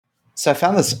So I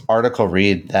found this article,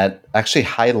 Reed, that actually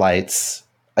highlights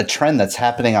a trend that's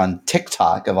happening on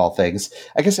TikTok, of all things.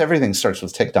 I guess everything starts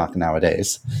with TikTok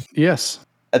nowadays. Yes.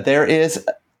 There is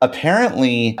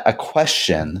apparently a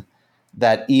question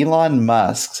that Elon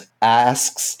Musk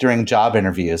asks during job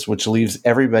interviews, which leaves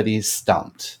everybody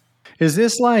stumped. Is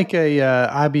this like a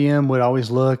IBM would always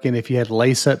look, and if you had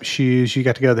lace-up shoes, you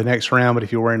got to go to the next round, but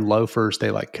if you're wearing loafers, they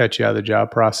like cut you out of the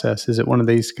job process? Is it one of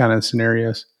these kind of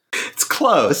scenarios? It's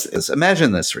close.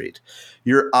 Imagine this, Reed.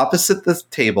 You're opposite the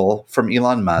table from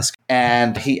Elon Musk,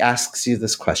 and he asks you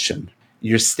this question.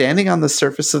 You're standing on the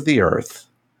surface of the earth.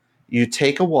 You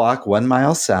take a walk 1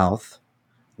 mile south,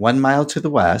 1 mile to the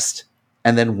west,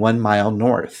 and then 1 mile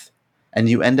north, and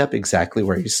you end up exactly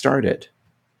where you started.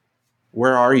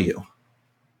 Where are you?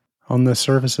 On the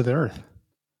surface of the earth.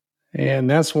 And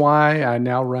that's why I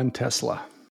now run Tesla.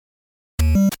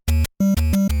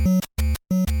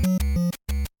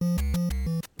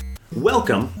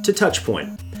 Welcome to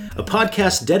Touchpoint, a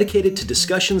podcast dedicated to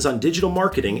discussions on digital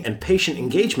marketing and patient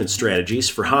engagement strategies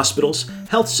for hospitals,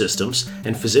 health systems,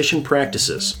 and physician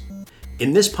practices.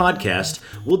 In this podcast,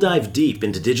 we'll dive deep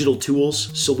into digital tools,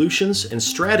 solutions, and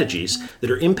strategies that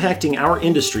are impacting our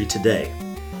industry today.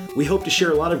 We hope to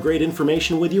share a lot of great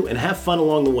information with you and have fun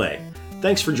along the way.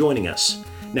 Thanks for joining us.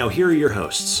 Now, here are your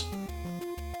hosts.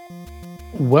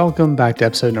 Welcome back to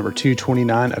episode number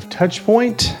 229 of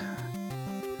Touchpoint.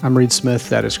 I'm Reed Smith.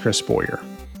 That is Chris Boyer.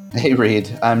 Hey,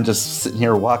 Reed. I'm just sitting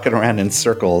here walking around in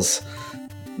circles.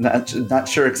 Not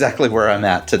sure exactly where I'm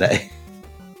at today.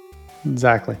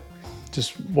 Exactly.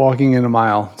 Just walking in a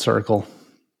mile circle.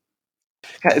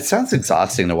 It sounds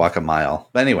exhausting to walk a mile.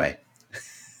 But anyway.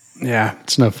 Yeah,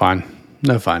 it's no fun.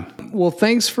 No fun. Well,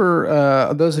 thanks for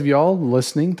those of y'all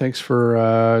listening. Thanks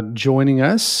for joining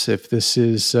us. If this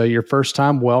is your first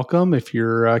time, welcome. If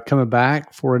you're coming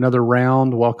back for another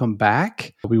round, welcome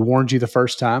back. We warned you the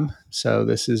first time, so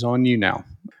this is on you now.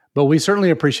 But we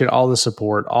certainly appreciate all the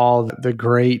support, all the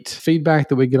great feedback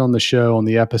that we get on the show, on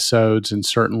the episodes, and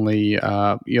certainly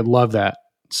you love that.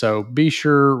 So be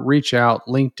sure, reach out,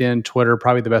 LinkedIn, Twitter,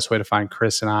 probably the best way to find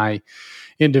Chris and I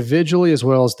individually, as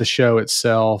well as the show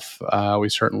itself. We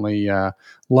certainly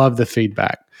love the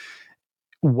feedback.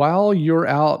 While you're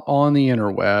out on the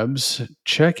interwebs,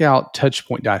 check out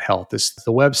touchpoint.health. This is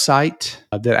the website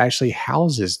that actually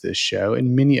houses this show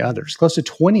and many others, close to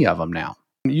 20 of them now.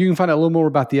 You can find out a little more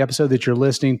about the episode that you're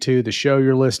listening to, the show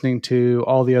you're listening to,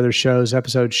 all the other shows,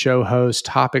 episodes, show hosts,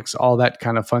 topics, all that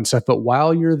kind of fun stuff. But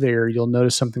while you're there, you'll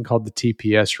notice something called the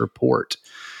TPS report.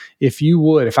 If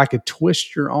I could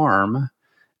twist your arm,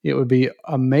 it would be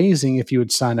amazing if you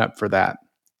would sign up for that.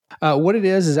 What it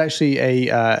is actually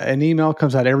an email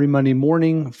comes out every Monday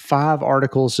morning, 5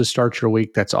 articles to start your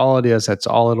week. That's all it is. That's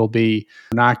all it'll be.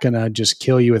 We're not going to just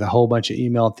kill you with a whole bunch of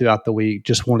email throughout the week.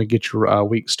 Just want to get your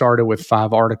week started with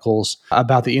 5 articles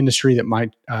about the industry that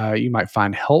you might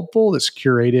find helpful, that's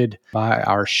curated by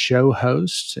our show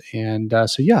host. And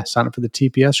sign up for the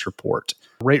TPS report.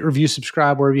 Rate, review,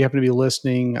 subscribe wherever you happen to be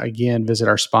listening. Again, visit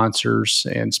our sponsors.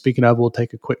 And speaking of, we'll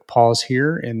take a quick pause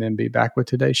here and then be back with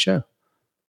today's show.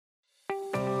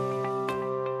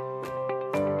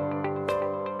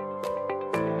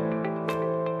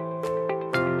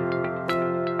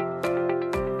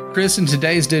 Chris, in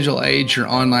today's digital age, your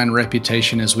online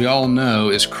reputation, as we all know,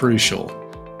 is crucial.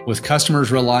 With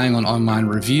customers relying on online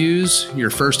reviews, your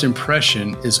first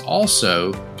impression is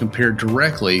also compared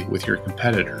directly with your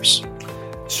competitors.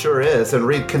 Sure is. And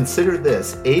Reed, consider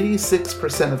this.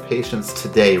 86% of patients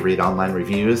today read online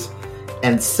reviews,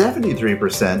 and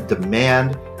 73%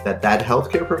 demand that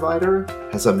healthcare provider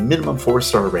has a minimum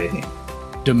 4-star rating.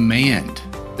 Demand.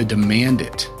 They demand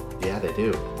it. Yeah, they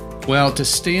do. Well, to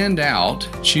stand out,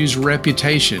 choose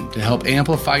reputation to help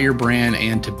amplify your brand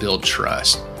and to build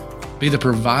trust. Be the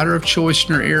provider of choice in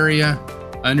your area,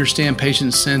 understand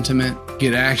patient sentiment,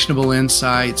 get actionable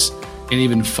insights, and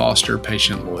even foster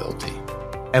patient loyalty.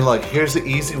 And look, here's the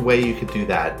easy way you could do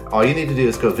that. All you need to do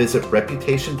is go visit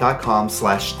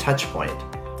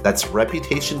reputation.com/touchpoint. That's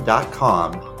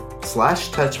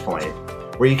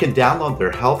reputation.com/touchpoint, where you can download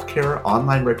their healthcare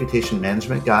online reputation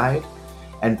management guide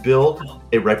and build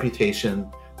a reputation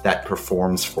that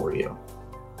performs for you.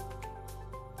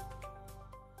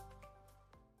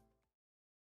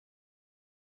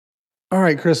 All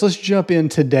right, Chris, let's jump in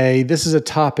today. This is a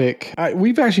topic,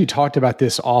 we've actually talked about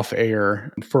this off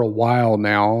air for a while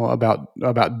now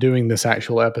about doing this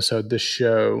actual episode, this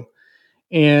show.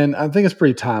 And I think it's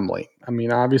pretty timely. I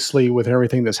mean, obviously, with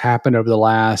everything that's happened over the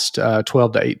last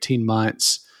 12 to 18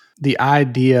 months, the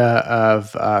idea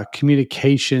of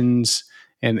communications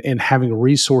and having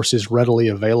resources readily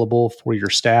available for your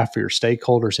staff, for your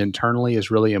stakeholders internally is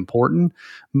really important.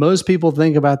 Most people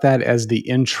think about that as the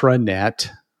intranet.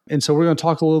 And so we're going to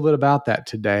talk a little bit about that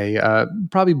today,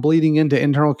 probably bleeding into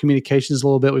internal communications a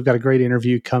little bit. We've got a great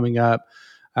interview coming up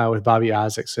with Bobby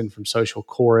Isaacson from Social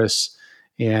Chorus.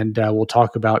 And we'll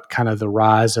talk about kind of the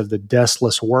rise of the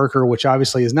deskless worker, which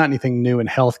obviously is not anything new in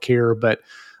healthcare, but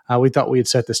we thought we'd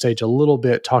set the stage a little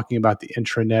bit talking about the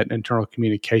intranet and internal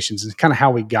communications and kind of how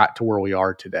we got to where we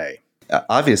are today.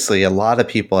 Obviously, a lot of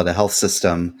people at a health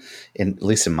system, at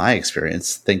least in my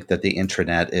experience, think that the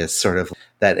intranet is sort of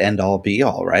that end-all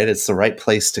be-all, right? It's the right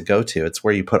place to go to. It's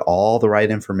where you put all the right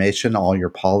information, all your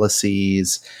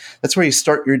policies. That's where you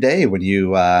start your day when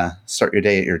you start your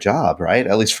day at your job, right?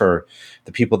 At least for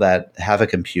the people that have a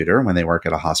computer when they work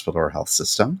at a hospital or health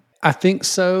system. I think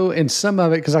so. And some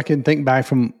of it, because I can think back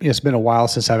from, it's been a while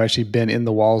since I've actually been in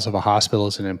the walls of a hospital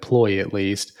as an employee, at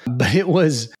least, but it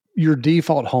was your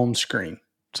default home screen.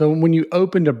 So when you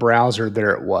opened a browser,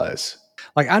 there it was.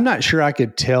 Like, I'm not sure I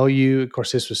could tell you, of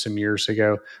course, this was some years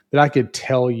ago, that I could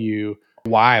tell you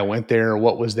why I went there or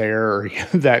what was there or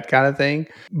that kind of thing.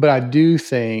 But I do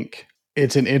think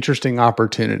it's an interesting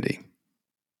opportunity.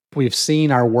 We've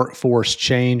seen our workforce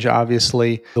change,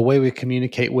 obviously. The way we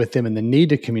communicate with them and the need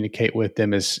to communicate with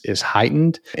them is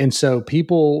heightened. And so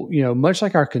people, much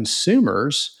like our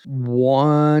consumers,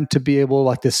 want to be able,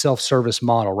 like this self-service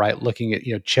model, right? Looking at,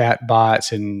 chat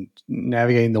bots and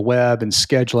navigating the web and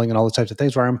scheduling and all those types of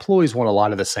things, where our employees want a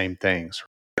lot of the same things.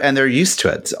 And they're used to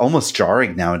it. It's almost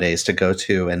jarring nowadays to go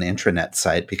to an intranet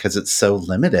site because it's so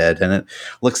limited and it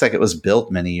looks like it was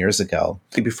built many years ago.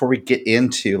 Before we get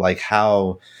into like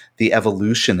how the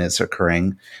evolution is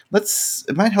occurring,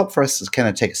 it might help for us to kind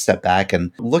of take a step back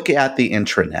and look at the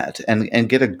intranet and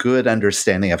get a good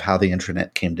understanding of how the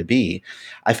intranet came to be.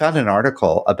 I found an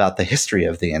article about the history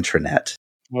of the intranet.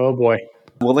 Oh boy.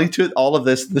 We'll link to all of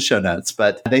this in the show notes,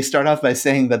 but they start off by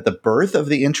saying that the birth of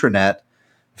the intranet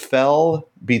fell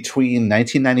between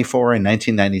 1994 and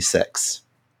 1996.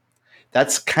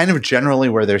 That's kind of generally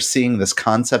where they're seeing this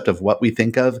concept of what we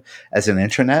think of as an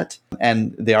intranet.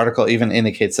 And the article even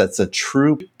indicates that's a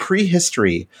true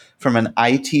prehistory from an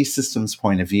IT systems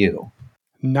point of view.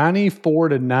 94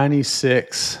 to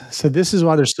 96. So this is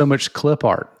why there's so much clip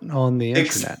art on the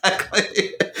internet.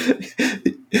 Exactly.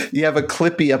 You have a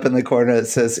Clippy up in the corner that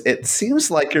says, "It seems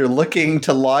like you're looking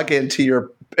to log into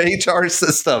your HR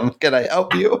system. Can I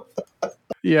help you?"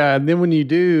 Yeah, and then when you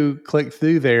do click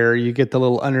through there, you get the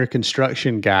little under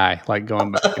construction guy like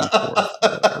going back and forth.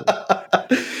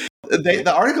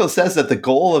 The article says that the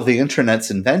goal of the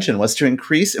intranet's invention was to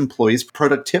increase employees'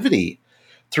 productivity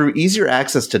through easier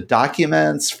access to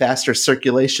documents, faster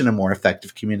circulation, and more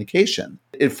effective communication.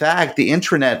 In fact, the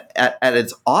intranet at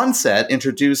its onset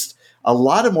introduced a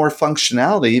lot of more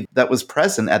functionality that was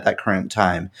present at that current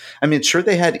time. I mean, sure,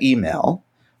 they had email,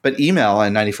 but email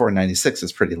in 94 and 96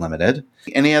 is pretty limited.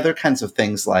 Any other kinds of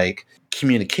things like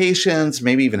communications,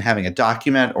 maybe even having a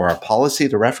document or a policy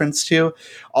to reference to,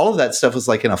 all of that stuff was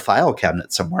like in a file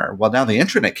cabinet somewhere. Well, now the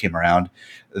intranet came around.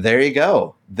 There you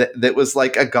go. That was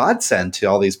like a godsend to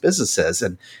all these businesses.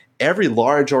 And every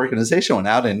large organization went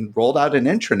out and rolled out an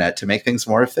intranet to make things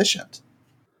more efficient.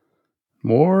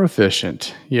 More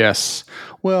efficient. Yes.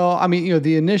 Well, I mean,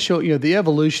 the initial, the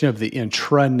evolution of the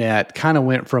intranet kind of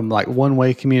went from like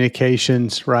one-way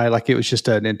communications, right? Like it was just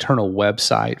an internal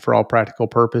website for all practical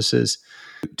purposes,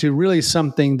 to really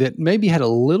something that maybe had a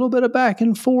little bit of back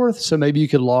and forth. So maybe you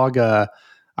could log a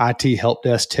IT help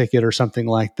desk ticket or something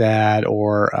like that,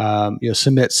 or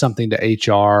submit something to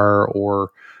HR,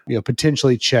 or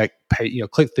potentially check pay,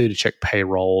 click through to check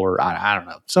payroll, or I don't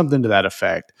know, something to that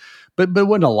effect. But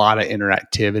wasn't a lot of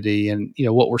interactivity. And,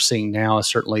 what we're seeing now is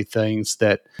certainly things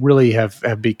that really have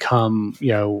become,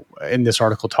 and this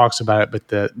article talks about it, but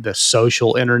the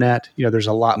social internet, there's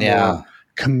a lot more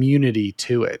community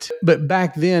to it. But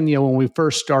back then, when we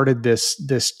first started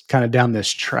this kind of down this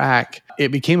track, it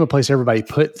became a place everybody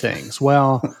put things.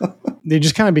 Well, it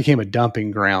just kind of became a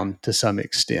dumping ground to some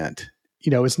extent.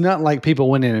 It's not like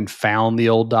people went in and found the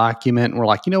old document and were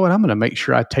like, you know what, I'm going to make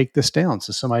sure I take this down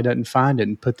so somebody doesn't find it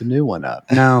and put the new one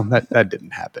up. No, that didn't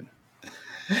happen.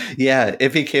 Yeah,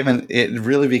 it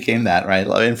really became that, right?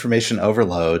 Information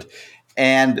overload.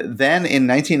 And then in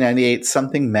 1998,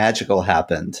 something magical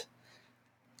happened.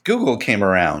 Google came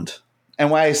around. And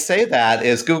why I say that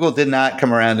is Google did not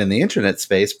come around in the internet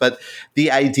space, but the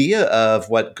idea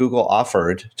of what Google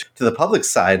offered to the public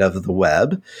side of the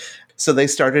web. So they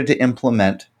started to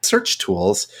implement search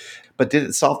tools, but did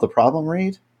it solve the problem,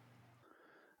 Reed?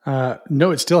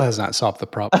 No, it still has not solved the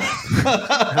problem.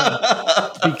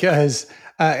 Because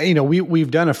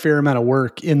We've done a fair amount of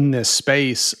work in this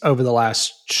space over the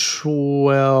last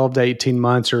 12 to 18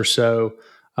 months or so,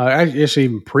 actually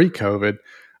even pre-COVID,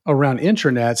 around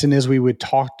intranets. And as we would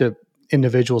talk to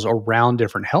individuals around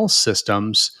different health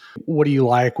systems, what do you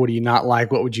like? What do you not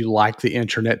like? What would you like the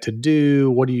intranet to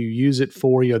do? What do you use it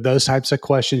for? Those types of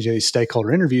questions, these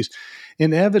stakeholder interviews.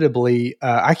 Inevitably,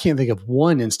 I can't think of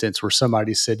one instance where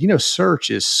somebody said, search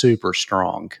is super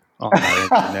strong on our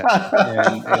internet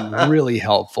and really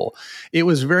helpful. It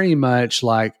was very much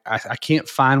like, I can't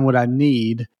find what I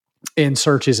need and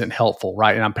search isn't helpful,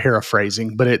 right? And I'm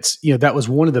paraphrasing, but it's, that was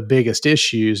one of the biggest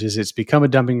issues is it's become a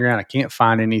dumping ground. I can't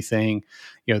find anything.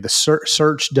 The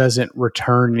search doesn't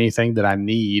return anything that I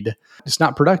need. It's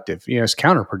not productive. It's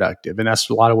counterproductive. And that's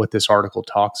a lot of what this article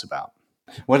talks about.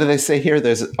 What do they say here?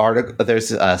 There's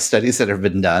studies that have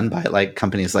been done by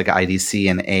companies like IDC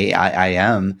and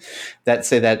AIIM that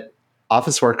say that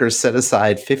office workers set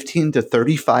aside 15 to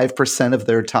 35% of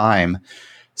their time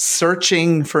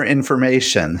searching for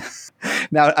information.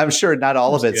 Now, I'm sure not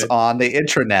all of it's on the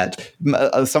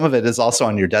intranet. Some of it is also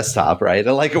on your desktop, right?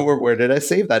 And where did I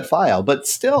save that file? But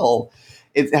still,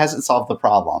 it hasn't solved the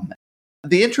problem.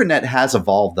 The intranet has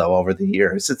evolved, though, over the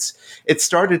years. It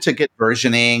started to get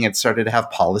versioning. It started to have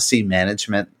policy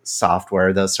management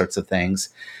software, those sorts of things.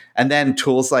 And then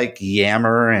tools like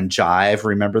Yammer and Jive,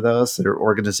 remember those? There are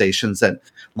organizations that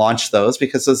launched those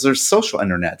because those are social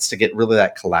internets to get really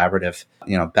that collaborative,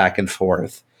 back and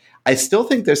forth. I still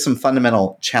think there's some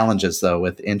fundamental challenges, though,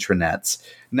 with intranets.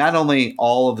 Not only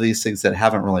all of these things that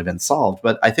haven't really been solved,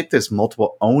 but I think there's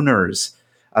multiple owners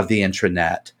of the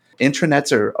intranet.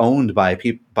 Intranets are owned by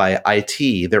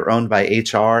IT, they're owned by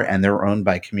HR, and they're owned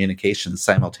by communications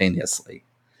simultaneously.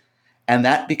 And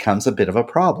that becomes a bit of a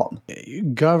problem.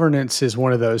 Governance is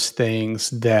one of those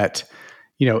things that,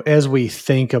 as we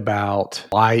think about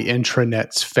why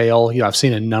intranets fail, I've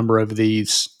seen a number of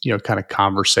these, kind of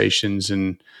conversations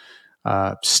and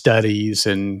studies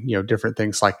and, different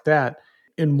things like that.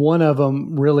 And one of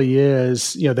them really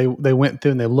is, they went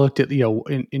through and they looked at,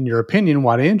 in your opinion,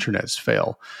 why do intranets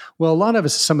fail? Well, a lot of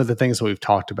it's some of the things that we've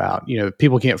talked about.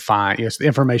 People can't find, it's the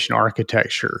information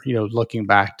architecture, looking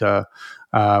back to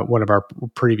one of our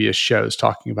previous shows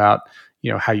talking about,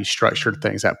 how you structured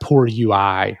things, that poor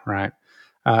UI, right?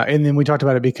 And then we talked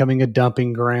about it becoming a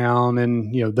dumping ground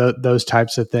and, those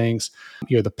types of things.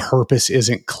 The purpose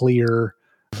isn't clear.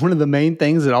 One of the main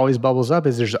things that always bubbles up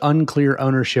is there's unclear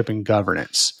ownership and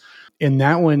governance. And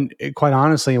that one, quite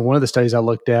honestly, in one of the studies I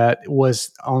looked at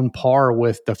was on par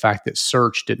with the fact that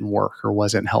search didn't work or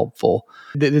wasn't helpful.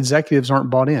 The executives aren't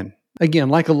bought in. Again,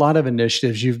 like a lot of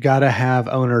initiatives, you've got to have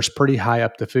owners pretty high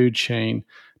up the food chain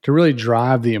to really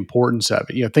drive the importance of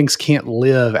it. Things can't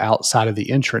live outside of the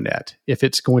intranet if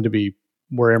it's going to be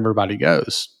where everybody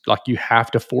goes. You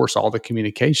have to force all the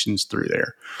communications through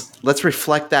there. Let's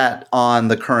reflect that on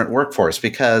the current workforce,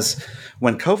 because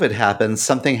when COVID happened,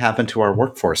 something happened to our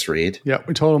workforce, Reed. Yeah,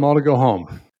 we told them all to go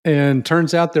home. And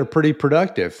turns out they're pretty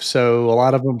productive. So a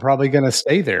lot of them probably going to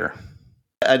stay there.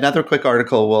 Another quick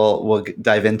article we'll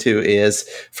dive into is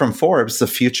from Forbes, The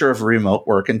Future of Remote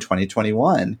Work in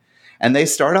 2021. And they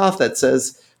start off that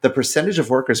says the percentage of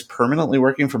workers permanently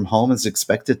working from home is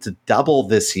expected to double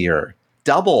this year.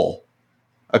 Double,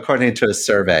 according to a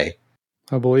survey.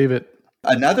 I believe it.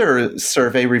 Another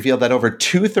survey revealed that over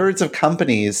 2/3 of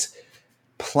companies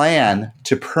plan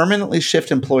to permanently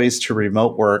shift employees to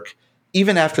remote work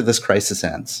even after this crisis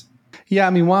ends. Yeah,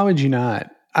 why would you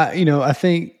not? I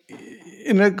think,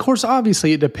 and of course,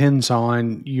 obviously, it depends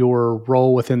on your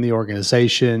role within the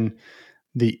organization,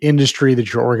 the industry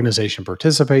that your organization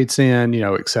participates in,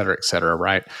 et cetera,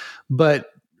 right? But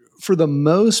for the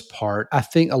most part, I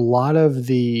think a lot of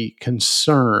the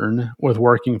concern with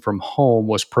working from home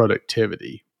was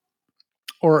productivity,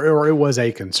 or it was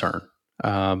a concern,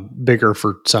 bigger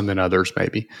for some than others,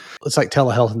 maybe. It's like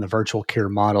telehealth and the virtual care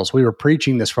models. We were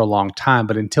preaching this for a long time,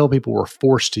 but until people were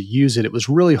forced to use it, it was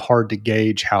really hard to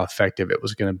gauge how effective it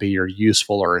was going to be or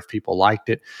useful or if people liked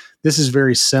it. This is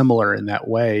very similar in that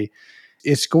way.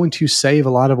 It's going to save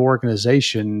a lot of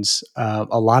organizations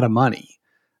a lot of money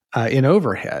in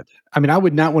overhead. I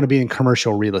would not want to be in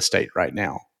commercial real estate right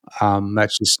now.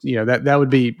 That's just, that would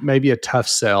be maybe a tough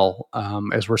sell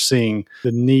as we're seeing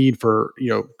the need for,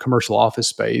 commercial office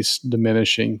space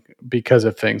diminishing because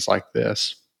of things like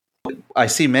this. I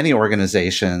see many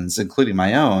organizations, including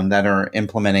my own, that are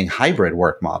implementing hybrid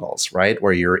work models, right?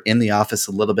 Where you're in the office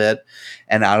a little bit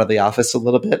and out of the office a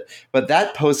little bit. But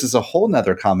that poses a whole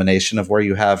nother combination of where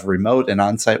you have remote and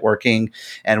on-site working.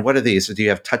 And what are these? Do you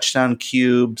have touchdown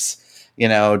cubes?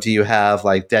 Do you have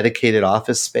like dedicated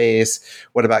office space?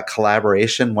 What about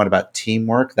collaboration? What about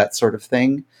teamwork? That sort of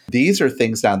thing. These are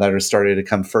things now that are starting to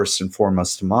come first and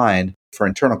foremost to mind. For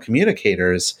internal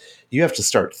communicators, you have to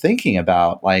start thinking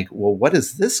about like, well, what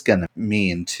is this going to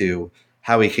mean to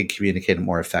how we can communicate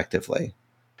more effectively?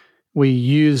 We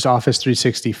used Office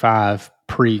 365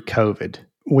 pre-COVID.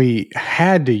 We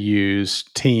had to use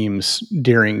Teams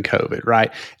during COVID,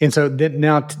 right? And so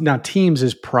now Teams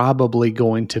is probably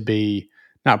going to be,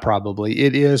 not probably,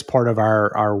 it is part of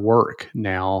our work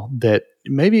now that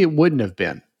maybe it wouldn't have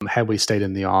been had we stayed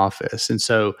in the office. And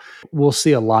so we'll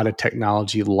see a lot of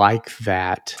technology like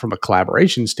that from a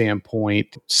collaboration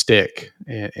standpoint stick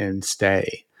and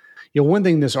stay. One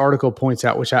thing this article points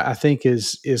out, which I think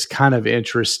is kind of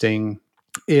interesting,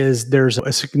 is there's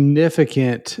a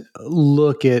significant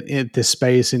look at the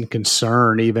space and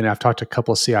concern. Even I've talked to a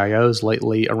couple of CIOs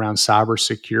lately around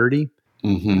cybersecurity.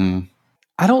 Mm-hmm.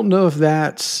 I don't know if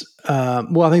that's, I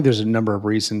think there's a number of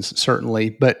reasons, certainly.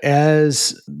 But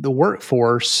as the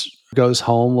workforce goes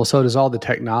home, well, so does all the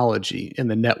technology and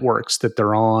the networks that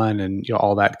they're on and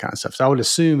all that kind of stuff. So I would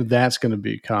assume that's going to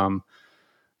become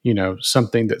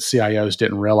something that CIOs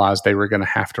didn't realize they were going to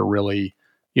have to really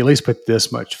at least put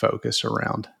this much focus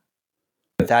around.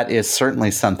 That is certainly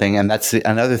something. And that's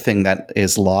another thing that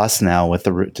is lost now with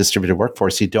the distributed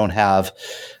workforce. You don't have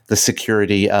the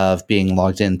security of being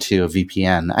logged into a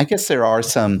VPN. I guess there are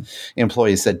some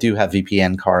employees that do have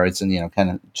VPN cards and, kind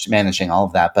of managing all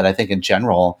of that. But I think in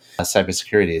general,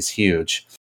 cybersecurity is huge.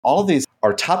 All of these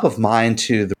are top of mind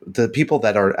to the people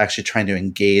that are actually trying to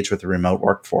engage with the remote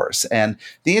workforce. And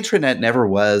the intranet never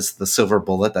was the silver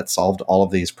bullet that solved all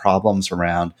of these problems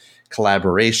around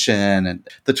collaboration. And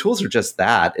the tools are just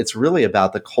that. It's really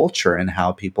about the culture and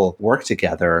how people work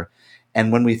together.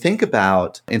 And when we think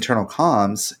about internal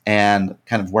comms and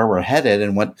kind of where we're headed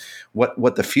and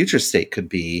what the future state could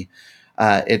be,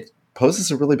 it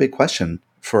poses a really big question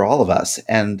for all of us.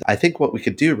 And I think what we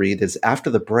could do, Reed, is after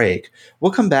the break,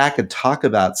 we'll come back and talk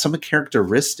about some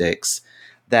characteristics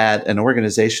that an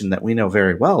organization that we know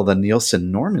very well, the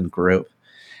Nielsen-Norman Group,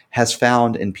 has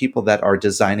found in people that are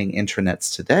designing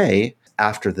intranets today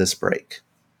after this break.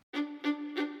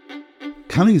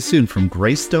 Coming soon from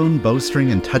Greystone,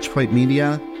 Bowstring, and Touchpoint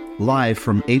Media, live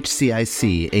from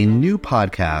HCIC, a new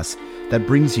podcast that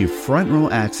brings you front row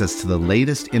access to the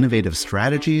latest innovative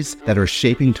strategies that are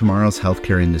shaping tomorrow's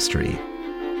healthcare industry.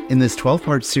 In this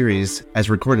 12-part series, as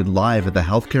recorded live at the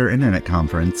Healthcare Internet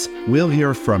Conference, we'll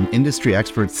hear from industry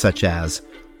experts such as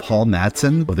Paul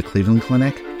Madsen of the Cleveland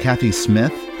Clinic, Kathy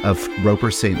Smith of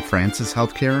Roper St. Francis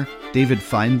Healthcare, David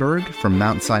Feinberg from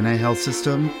Mount Sinai Health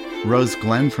System, Rose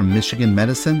Glenn from Michigan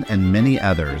Medicine, and many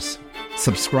others.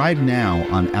 Subscribe now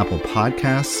on Apple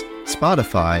Podcasts,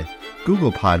 Spotify,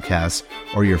 Google Podcasts,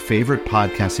 or your favorite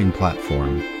podcasting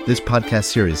platform. This podcast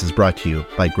series is brought to you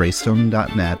by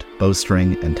Greystone.net,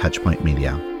 Bowstring, and Touchpoint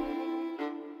Media.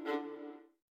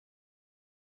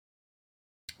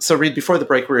 So, Reed, before the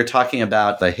break, we were talking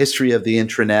about the history of the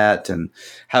intranet and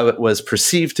how it was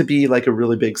perceived to be like a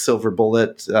really big silver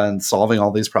bullet and solving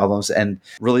all these problems, and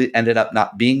really ended up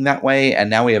not being that way. And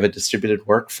now we have a distributed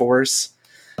workforce.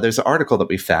 There's an article that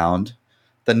we found.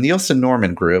 The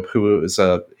Nielsen-Norman Group, who is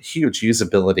a huge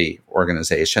usability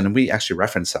organization, and we actually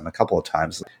referenced them a couple of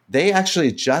times, they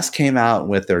actually just came out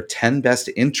with their 10 best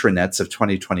intranets of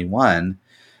 2021,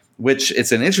 which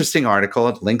it's an interesting article.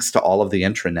 It links to all of the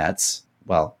intranets.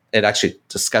 Well, it actually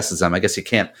discusses them. I guess you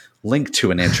can't link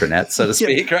to an intranet, so to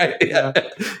speak, right? Yeah.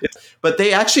 But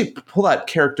they actually pull out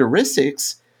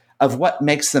characteristics of what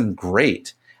makes them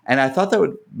great. And I thought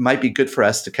that might be good for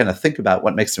us to kind of think about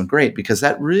what makes them great, because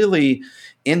that really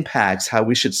impacts how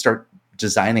we should start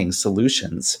designing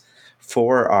solutions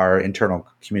for our internal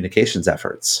communications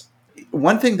efforts.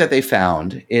 One thing that they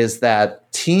found is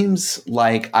that teams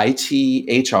like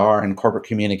IT, HR, and corporate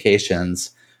communications,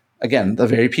 again, the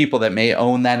very people that may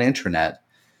own that intranet,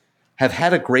 have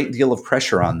had a great deal of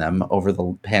pressure on them over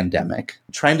the pandemic,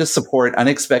 trying to support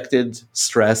unexpected,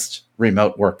 stressed,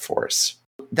 remote workforce.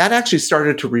 That actually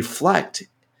started to reflect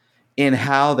in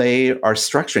how they are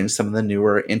structuring some of the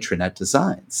newer intranet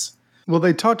designs. Well,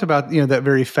 they talked about that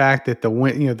very fact that the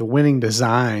winning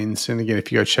designs, and again,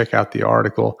 if you go check out the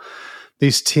article,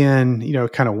 these 10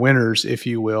 kind of winners, if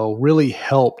you will, really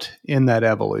helped in that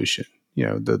evolution.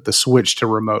 The switch to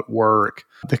remote work,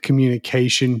 the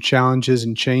communication challenges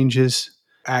and changes,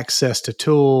 access to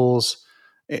tools,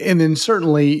 And then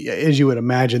certainly, as you would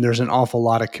imagine, there's an awful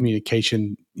lot of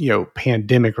communication,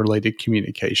 pandemic related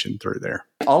communication through there.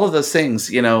 All of those things,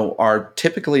 are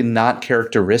typically not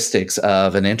characteristics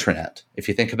of an intranet, if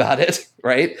you think about it,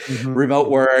 right? Mm-hmm. Remote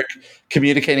work,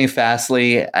 communicating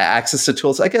fastly, access to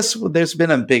tools. I guess there's been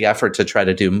a big effort to try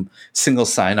to do single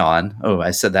sign-on. Oh,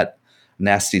 I said that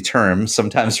nasty term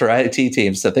sometimes for IT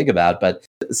teams to think about, but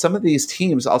some of these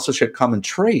teams also shared common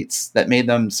traits that made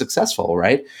them successful,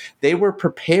 right? They were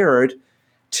prepared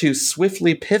to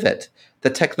swiftly pivot.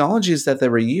 The technologies that they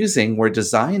were using were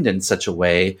designed in such a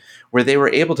way where they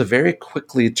were able to very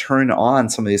quickly turn on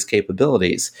some of these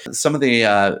capabilities. Some of the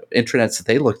intranets that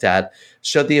they looked at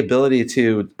showed the ability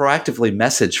to proactively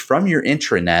message from your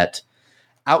intranet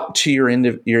out to your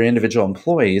individual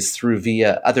employees through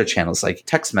via other channels like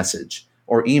text message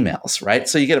or emails, right?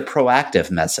 So you get a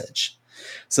proactive message.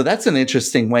 So that's an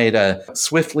interesting way to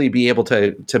swiftly be able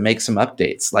to make some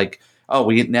updates. Like, oh,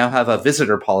 we now have a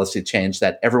visitor policy change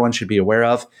that everyone should be aware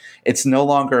of. It's no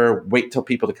longer wait till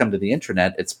people to come to the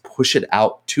intranet. It's push it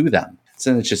out to them. It's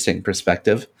an interesting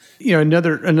perspective.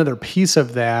 Another piece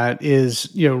of that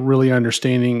is, really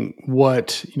understanding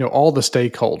what, all the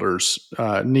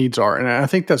stakeholders' needs are. And I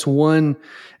think that's one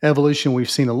evolution we've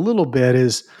seen a little bit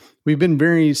is we've been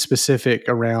very specific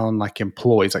around like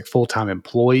employees, like full-time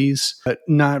employees, but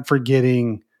not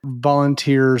forgetting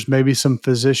volunteers, maybe some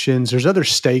physicians. There's other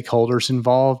stakeholders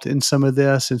involved in some of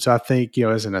this. And so I think,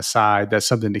 as an aside, that's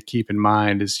something to keep in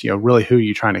mind is, really who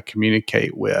you're trying to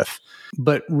communicate with,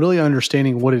 but really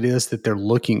understanding what it is that they're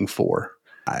looking for.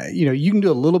 You can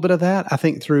do a little bit of that, I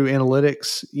think, through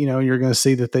analytics. You're going to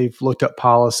see that they've looked up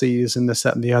policies and this,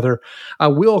 that, and the other. I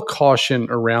will caution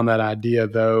around that idea,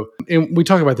 though. And we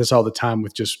talk about this all the time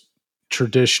with just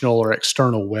traditional or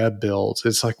external web builds.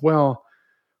 It's like, well,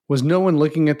 was no one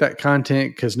looking at that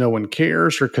content because no one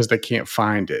cares or because they can't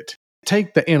find it?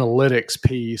 Take the analytics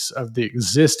piece of the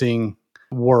existing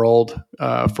world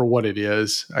for what it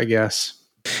is, I guess.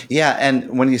 Yeah.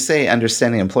 And when you say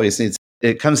understanding employees' needs,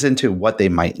 it comes into what they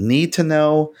might need to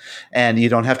know. And you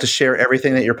don't have to share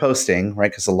everything that you're posting,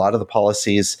 right? Because a lot of the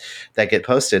policies that get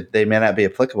posted, they may not be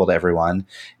applicable to everyone.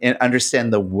 And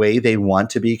understand the way they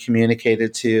want to be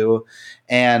communicated to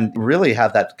and really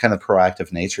have that kind of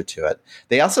proactive nature to it.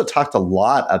 They also talked a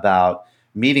lot about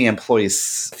meeting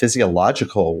employees'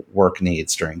 physiological work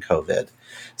needs during COVID.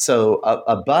 So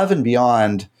above and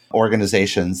beyond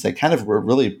organizations, they kind of were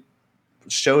really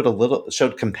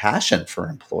showed compassion for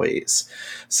employees.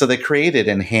 So they created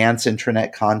enhanced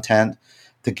intranet content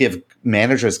to give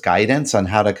managers guidance on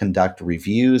how to conduct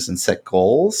reviews and set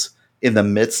goals in the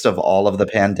midst of all of the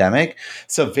pandemic.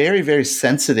 So very, very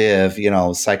sensitive,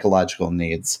 psychological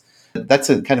needs. That's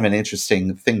a kind of an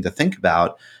interesting thing to think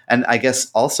about. And I guess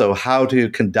also how to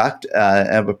conduct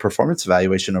a performance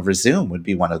evaluation over Zoom would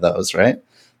be one of those, right?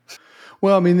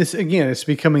 Well, I mean, this again, it's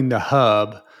becoming the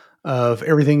hub of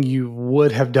everything you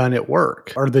would have done at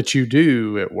work or that you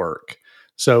do at work.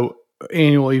 So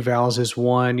annual evals is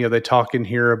one. They talk in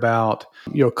here about,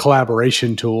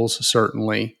 collaboration tools,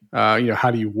 certainly.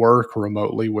 How do you work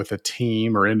remotely with a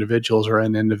team or individuals or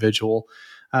an individual?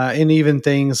 And even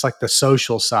things like the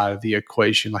social side of the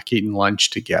equation, like eating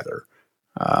lunch together.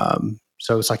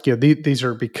 So it's like, these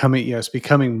are becoming, it's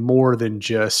becoming more than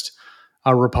just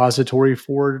a repository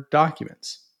for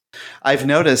documents. I've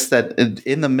noticed that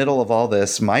in the middle of all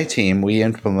this, my team, we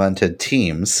implemented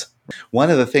Teams. One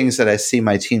of the things that I see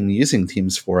my team using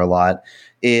Teams for a lot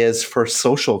is for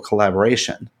social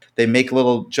collaboration. They make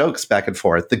little jokes back and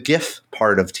forth. The GIF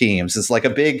part of Teams is like a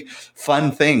big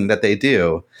fun thing that they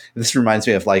do. This reminds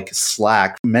me of like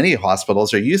Slack. Many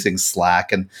hospitals are using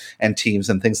Slack and Teams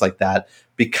and things like that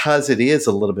because it is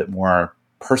a little bit more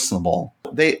personable.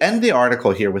 They end the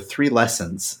article here with 3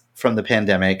 lessons from the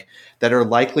pandemic that are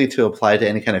likely to apply to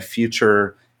any kind of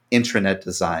future intranet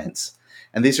designs.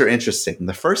 And these are interesting.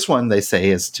 The first one they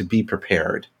say is to be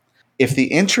prepared. If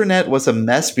the intranet was a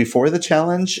mess before the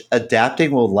challenge, adapting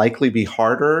will likely be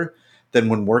harder than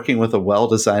when working with a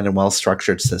well-designed and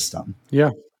well-structured system.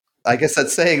 Yeah. I guess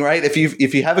that's saying, right? If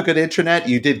you have a good intranet,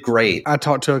 you did great. I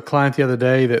talked to a client the other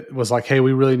day that was like, "Hey,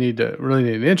 we really need an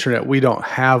intranet. We don't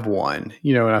have one,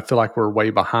 and I feel like we're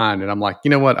way behind." And I'm like, you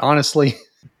know what? Honestly,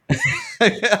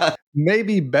 Yeah.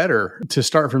 maybe better to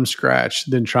start from scratch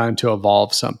than trying to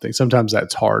evolve something. Sometimes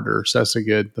that's harder. So that's a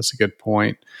good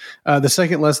point. The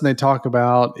second lesson they talk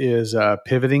about is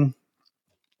pivoting.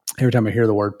 Every time I hear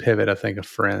the word pivot, I think of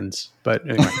Friends. But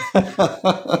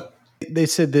anyway. They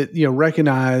said that,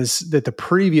 recognize that the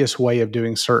previous way of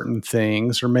doing certain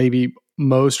things, or maybe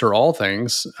most or all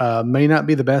things, may not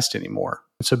be the best anymore.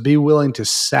 So be willing to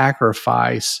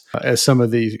sacrifice, as some of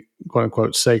the quote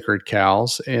unquote sacred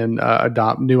cows and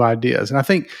adopt new ideas. And I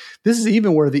think this is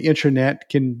even where the intranet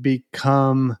can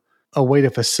become a way to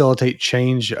facilitate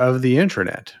change of the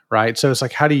intranet, right? So it's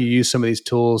like, how do you use some of these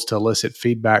tools to elicit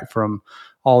feedback from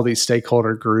all these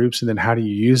stakeholder groups? And then how do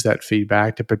you use that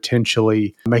feedback to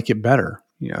potentially make it better?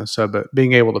 But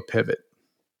being able to pivot.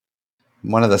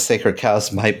 One of the sacred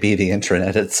cows might be the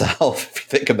intranet itself, if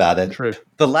you think about it. True.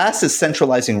 The last is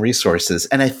centralizing resources.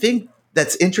 And I think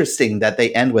that's interesting that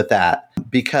they end with that,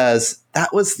 because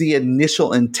that was the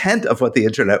initial intent of what the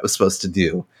internet was supposed to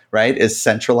do, right? Is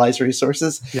centralize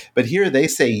resources. Yeah. But here they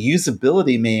say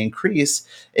usability may increase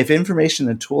if information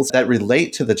and tools that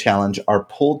relate to the challenge are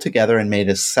pulled together and made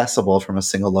accessible from a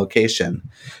single location.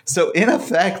 So in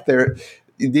effect, the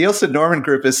Nielsen Norman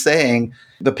Group is saying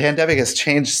the pandemic has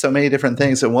changed so many different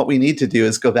things, and what we need to do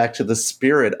is go back to the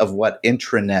spirit of what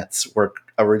intranets were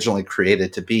originally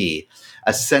created to be: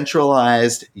 a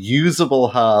centralized, usable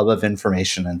hub of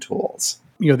information and tools.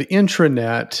 The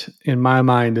intranet, in my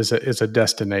mind, is a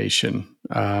destination.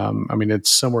 It's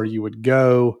somewhere you would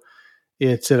go.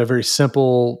 It's at a very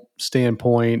simple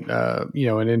standpoint,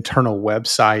 an internal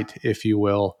website, if you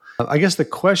will. I guess the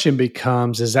question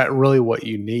becomes, is that really what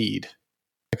you need?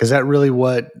 Like, is that really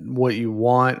what you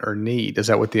want or need? Is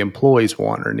that what the employees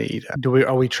want or need?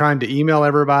 Are we trying to email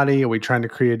everybody? Are we trying to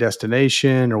create a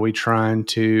destination? Are we trying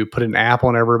to put an app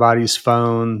on everybody's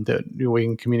phone that we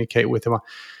can communicate with them?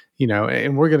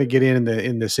 And we're going to get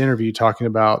in this interview talking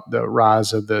about the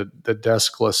rise of the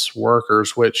deskless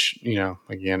workers, which,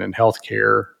 again, in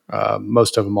healthcare,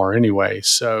 most of them are anyway.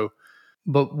 So,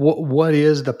 but what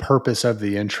is the purpose of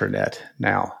the intranet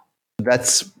now?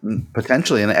 That's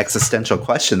potentially an existential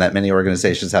question that many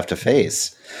organizations have to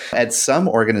face. At some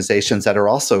organizations that are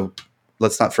also,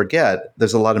 let's not forget,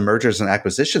 there's a lot of mergers and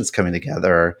acquisitions coming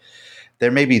together. There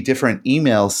may be different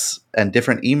emails and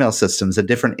different email systems and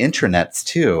different intranets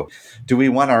too. Do we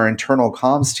want our internal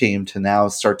comms team to now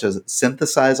start to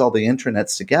synthesize all the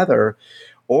intranets together?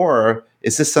 Or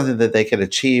is this something that they can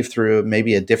achieve through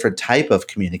maybe a different type of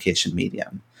communication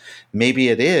medium? Maybe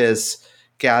it is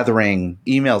gathering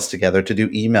emails together to do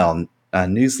email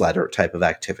newsletter type of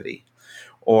activity,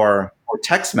 or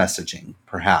text messaging,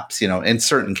 perhaps, in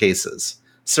certain cases.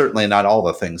 Certainly not all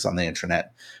the things on the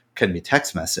internet can be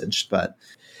text messaged, but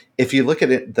if you look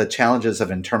at it, the challenges of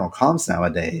internal comms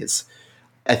nowadays,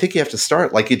 I think you have to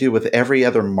start like you do with every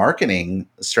other marketing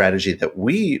strategy that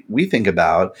we think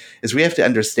about, is we have to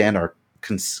understand our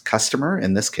customer,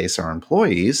 in this case, our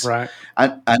employees, right?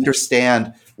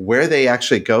 Understand where they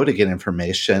actually go to get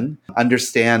information,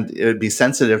 understand, it would be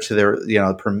sensitive to their,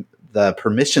 the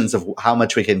permissions of how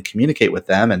much we can communicate with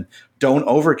them, and don't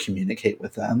over communicate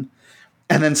with them.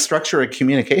 And then structure a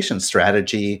communication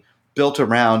strategy built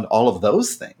around all of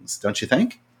those things, don't you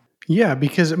think? Yeah,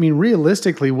 because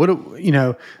realistically,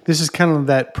 this is kind of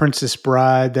that Princess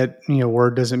Bride, that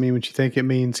word doesn't mean what you think it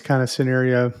means kind of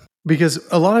scenario. Because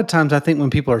a lot of times, I think when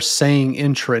people are saying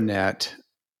intranet,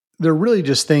 they're really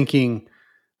just thinking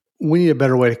we need a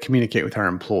better way to communicate with our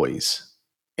employees.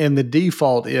 And the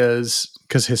default is,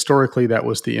 because historically that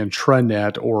was the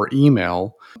intranet or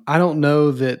email. I don't know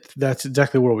that that's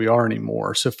exactly where we are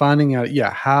anymore. So finding out,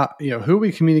 how, who are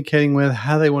we communicating with,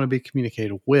 how they want to be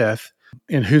communicated with,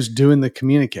 and who's doing the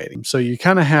communicating. So you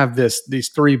kind of have these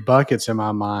three buckets in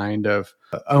my mind of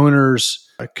owners,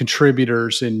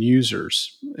 contributors, and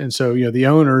users. And so, the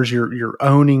owners, you're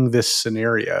owning this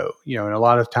scenario, and a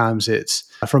lot of times it's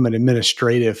from an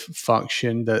administrative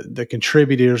function. The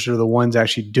contributors are the ones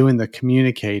actually doing the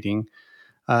communicating.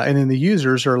 And then the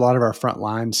users are a lot of our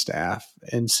frontline staff.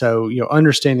 And so,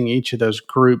 understanding each of those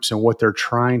groups and what they're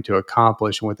trying to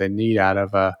accomplish and what they need out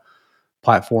of a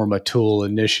platform, a tool,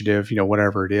 initiative,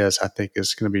 whatever it is, I think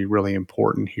is going to be really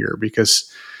important here,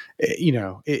 because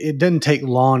it doesn't take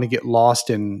long to get lost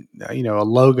in, a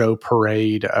logo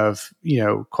parade of,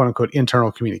 quote unquote,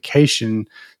 internal communication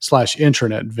 /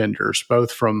 intranet vendors,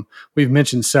 both from, we've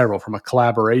mentioned several, from a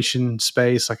collaboration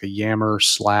space, like a Yammer,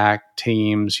 Slack,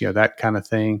 Teams, that kind of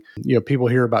thing. People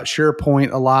hear about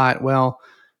SharePoint a lot. Well,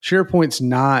 SharePoint's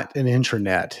not an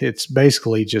intranet. It's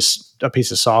basically just a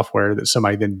piece of software that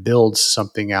somebody then builds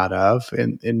something out of.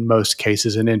 In most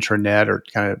cases, an intranet or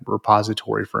kind of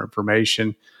repository for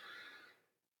information.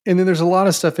 And then there's a lot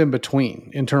of stuff in between: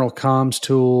 internal comms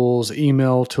tools,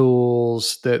 email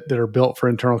tools that are built for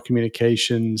internal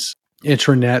communications,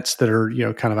 intranets that are,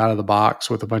 kind of out of the box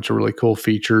with a bunch of really cool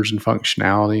features and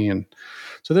functionality. And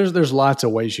so there's lots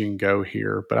of ways you can go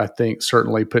here. But I think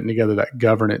certainly putting together that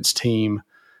governance team,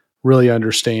 really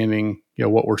understanding,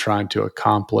 what we're trying to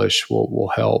accomplish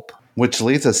will help. Which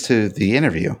leads us to the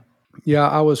interview. Yeah,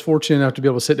 I was fortunate enough to be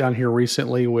able to sit down here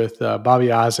recently with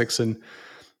Bobby Isaacson.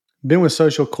 Been with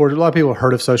Social Chorus. A lot of people have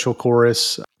heard of Social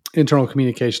Chorus, internal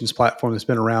communications platform that's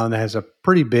been around that has a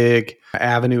pretty big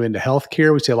avenue into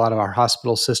healthcare. We see a lot of our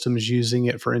hospital systems using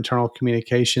it for internal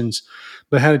communications,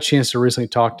 but I had a chance to recently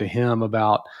talk to him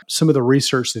about some of the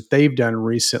research that they've done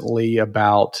recently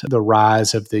about the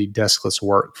rise of the deskless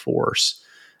workforce.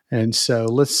 And so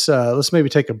let's maybe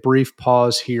take a brief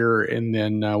pause here, and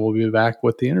then we'll be back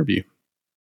with the interview.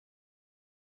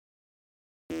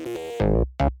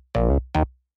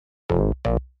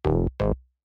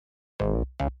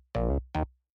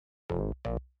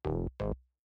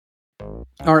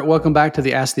 All right, welcome back to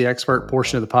the Ask the Expert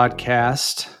portion of the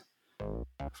podcast.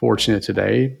 Fortunate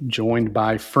today, joined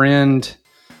by friend,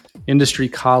 industry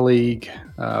colleague,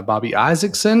 Bobby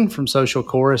Isaacson from Social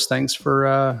Chorus. Thanks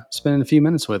for spending a few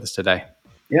minutes with us today.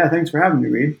 Yeah, thanks for having me,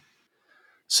 Reed.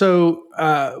 So,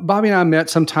 Bobby and I met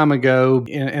some time ago,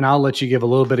 and I'll let you give a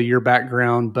little bit of your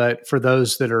background. But for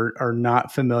those that are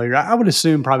not familiar, I would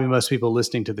assume probably most people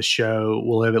listening to the show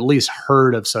will have at least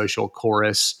heard of Social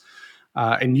Chorus.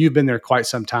 And you've been there quite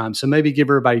some time. So maybe give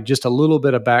everybody just a little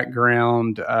bit of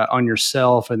background on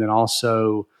yourself, and then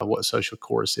also what Social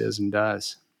Chorus is and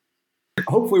does.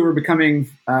 Hopefully we're becoming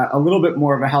a little bit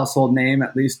more of a household name,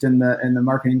 at least in the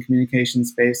marketing communication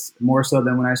space, more so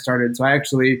than when I started. So I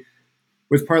actually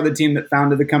was part of the team that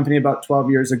founded the company about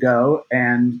 12 years ago,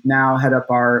 and now head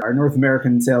up our North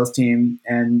American sales team,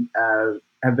 and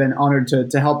have been honored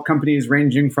to help companies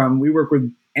ranging from, we work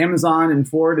with Amazon and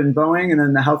Ford and Boeing, and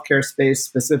then the healthcare space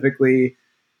specifically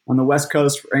on the West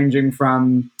Coast, ranging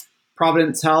from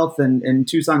Providence Health and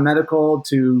Tucson Medical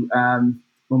to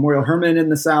Memorial Hermann in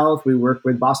the South. We work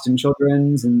with Boston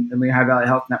Children's and Lehigh Valley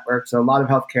Health Network, so a lot of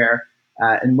healthcare.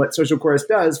 And what Social Chorus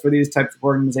does for these types of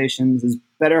organizations is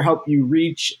better help you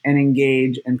reach and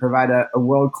engage and provide a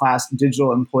world-class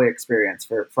digital employee experience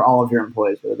for all of your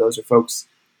employees, whether those are folks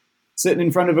sitting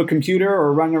in front of a computer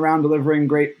or running around delivering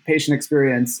great patient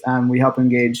experience. We help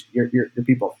engage your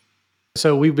people.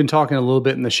 So we've been talking a little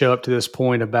bit in the show up to this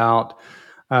point about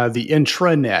the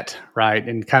intranet, right?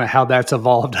 And kind of how that's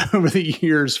evolved over the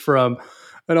years from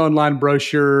an online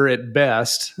brochure at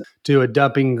best to a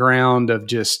dumping ground of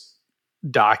just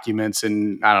documents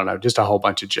and I don't know, just a whole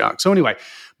bunch of junk. So anyway,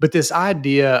 but this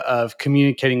idea of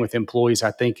communicating with employees, I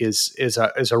think is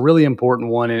a really important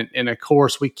one. And of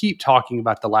course, we keep talking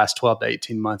about the last 12 to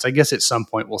 18 months. I guess at some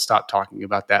point we'll stop talking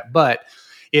about that, but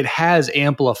it has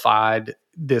amplified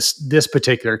this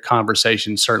particular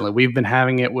conversation. Certainly, we've been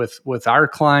having it with our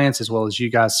clients as well as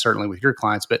you guys, certainly with your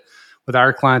clients, but with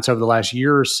our clients over the last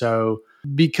year or so,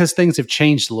 because things have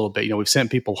changed a little bit. We've sent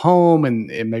people home and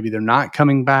maybe they're not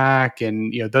coming back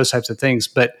and, those types of things.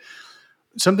 But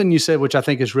something you said, which I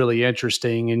think is really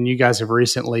interesting, and you guys have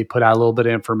recently put out a little bit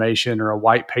of information or a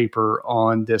white paper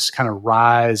on this kind of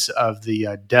rise of the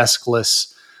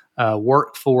deskless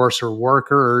workforce or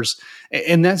workers.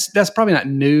 And that's probably not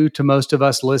new to most of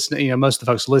us listening. Most of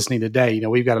the folks listening today,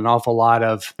 we've got an awful lot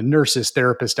of nurses,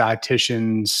 therapists,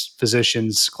 dietitians,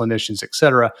 physicians, clinicians, et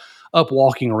cetera, up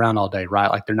walking around all day, right?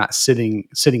 Like they're not sitting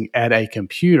at a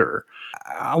computer.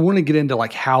 I want to get into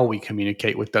like how we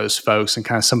communicate with those folks and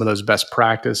kind of some of those best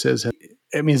practices.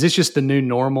 I mean, is this just the new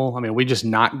normal? I mean, are we just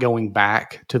not going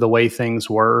back to the way things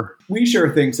were? We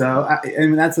sure think so. I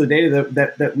mean, that's the data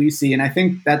that we see. And I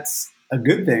think that's a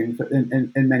good thing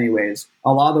in many ways.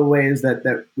 A lot of the ways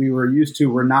that we were used to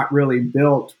were not really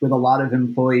built with a lot of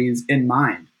employees in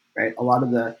mind, right? A lot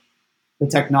of the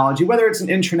technology, whether it's an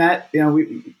intranet,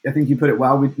 I think you put it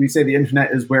well. We say the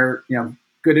internet is where,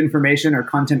 good information or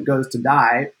content goes to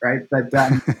die, right? But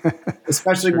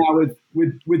especially now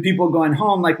with people going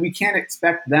home, like we can't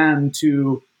expect them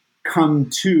to come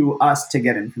to us to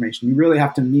get information. You really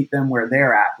have to meet them where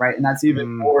they're at, right? And that's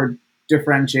even more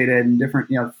differentiated and different,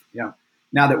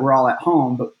 now that we're all at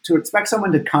home. But to expect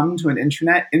someone to come to an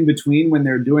intranet in between when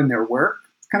they're doing their work,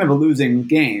 it's kind of a losing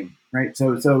game, right?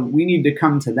 So we need to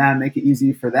come to them, make it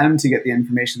easy for them to get the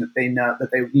information that they know,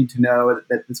 that they need to know,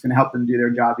 that's going to help them do their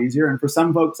job easier. And for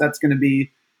some folks, that's going to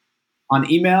be on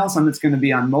email, some it's going to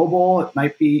be on mobile. It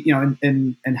might be,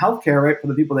 in healthcare, right? For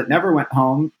the people that never went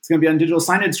home, it's going to be on digital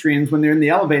signage screens when they're in the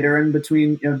elevator in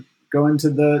between, going to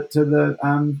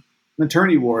the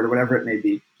maternity ward or whatever it may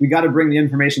be. We got to bring the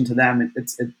information to them.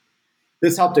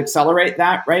 This helped accelerate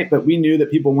that, right? But we knew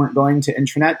that people weren't going to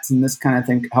intranets, and this kind of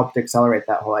thing helped accelerate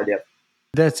that whole idea.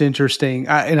 That's interesting.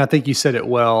 And I think you said it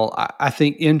well. I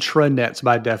think intranets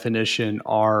by definition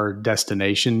are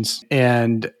destinations.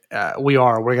 And we're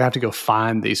going to have to go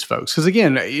find these folks. Because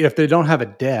again, if they don't have a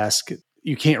desk,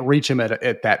 you can't reach them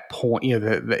at that point.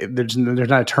 There's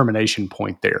not a termination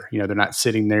point there. They're not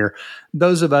sitting there.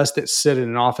 Those of us that sit in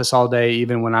an office all day,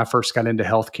 even when I first got into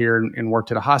healthcare and worked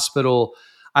at a hospital,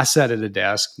 I sat at a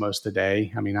desk most of the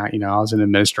day. I mean, I was an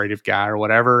administrative guy or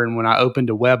whatever. And when I opened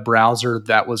a web browser,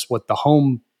 that was what the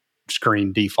home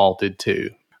screen defaulted to.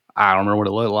 I don't remember what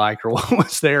it looked like or what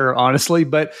was there, honestly,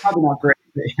 but Probably not great.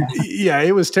 yeah,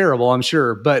 it was terrible, I'm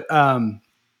sure. But,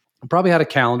 probably had a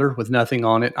calendar with nothing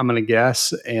on it, I'm going to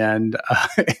guess, and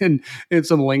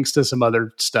some links to some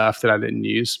other stuff that I didn't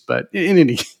use. But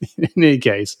in any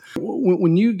case,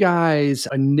 when you guys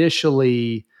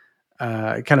initially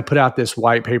kind of put out this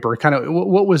white paper, kind of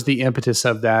what was the impetus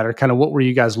of that, or kind of what were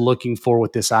you guys looking for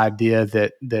with this idea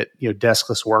that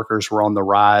deskless workers were on the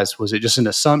rise? Was it just an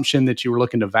assumption that you were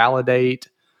looking to validate?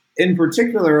 In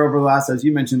particular, over the last, as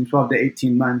you mentioned, 12 to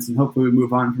 18 months, and hopefully we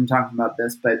move on from talking about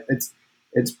this, but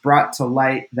it's brought to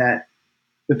light that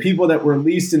the people that were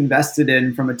least invested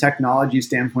in from a technology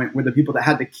standpoint were the people that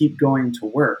had to keep going to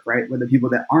work, right? Were the people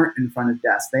that aren't in front of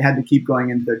desks. They had to keep going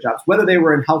into their jobs, whether they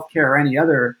were in healthcare or any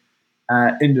other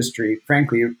industry,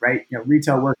 frankly, right?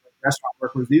 Retail workers, restaurant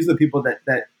workers, these are the people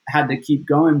that had to keep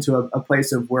going to a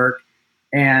place of work.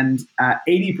 And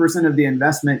 80% of the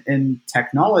investment in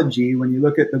technology, when you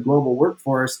look at the global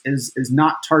workforce, is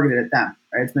not targeted at them.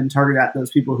 Right? It's been targeted at those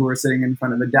people who are sitting in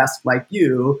front of a desk like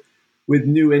you with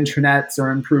new intranets or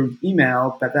improved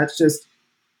email. But that's just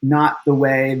not the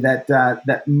way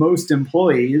that most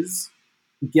employees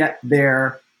get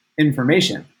their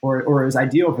information, or is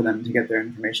ideal for them to get their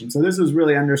information. So this is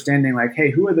really understanding, like,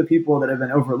 hey, who are the people that have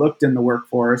been overlooked in the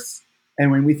workforce? And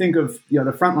when we think of the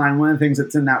frontline, one of the things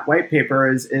that's in that white paper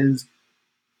is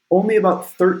only about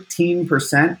 13%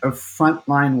 of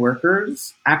frontline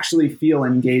workers actually feel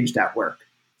engaged at work.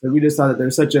 So we just saw that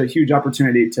there's such a huge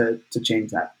opportunity to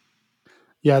change that.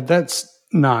 Yeah, that's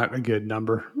not a good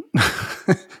number.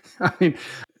 I mean,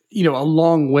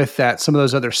 along with that, some of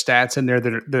those other stats in there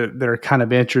that are kind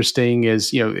of interesting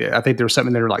is, I think there was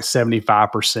something there like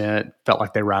 75% felt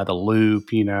like they were out of the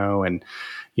loop, and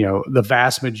the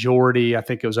vast majority, I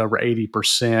think it was over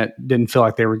 80%, didn't feel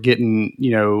like they were getting,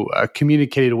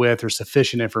 communicated with or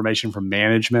sufficient information from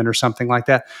management or something like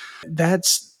that.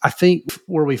 That's, I think,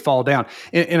 where we fall down.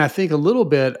 And I think a little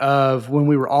bit of when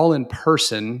we were all in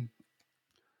person,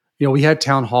 we had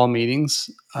town hall meetings.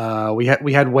 We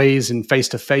had ways in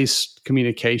face-to-face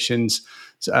communications,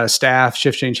 staff,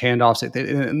 shift change handoffs,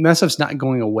 and that stuff's not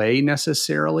going away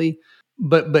necessarily.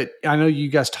 But I know you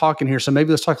guys talking here, so maybe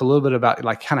let's talk a little bit about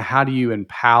like kind of how do you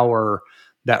empower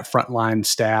that frontline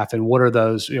staff, and what are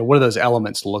those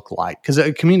elements look like?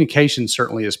 Because communication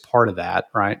certainly is part of that,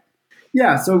 right?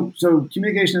 Yeah, so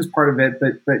communication is part of it,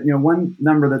 but one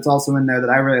number that's also in there that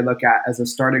I really look at as a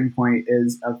starting point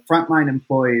is of frontline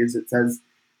employees. It says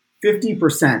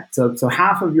 50%, so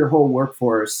half of your whole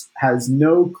workforce has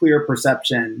no clear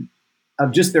perception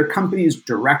of just their company's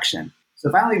direction. So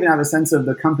if I don't even have a sense of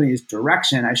the company's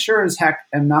direction, I sure as heck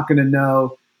am not going to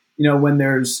know, when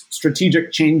there's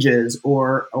strategic changes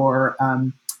or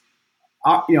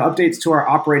updates to our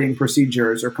operating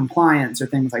procedures or compliance or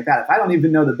things like that. If I don't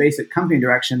even know the basic company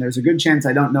direction, there's a good chance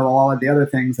I don't know all of the other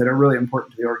things that are really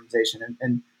important to the organization.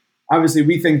 And obviously,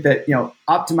 we think that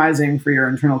optimizing for your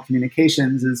internal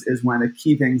communications is one of the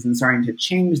key things in starting to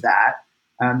change that.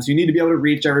 So you need to be able to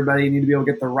reach everybody. You need to be able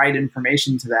to get the right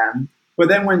information to them. But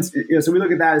then so we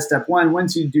look at that as step one.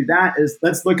 Once you do that,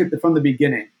 let's look at from the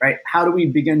beginning, right? How do we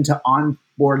begin to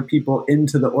onboard people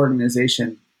into the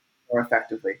organization more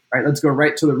effectively, right? Let's go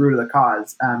right to the root of the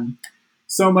cause.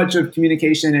 So much of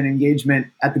communication and engagement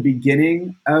at the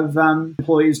beginning of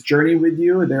employees' journey with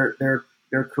you,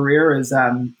 their career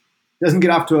doesn't get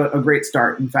off to a great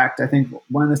start. In fact, I think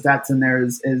one of the stats in there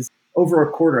is over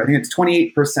a quarter. I think it's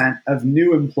 28% of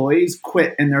new employees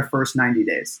quit in their first 90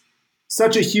 days.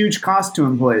 Such a huge cost to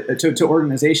to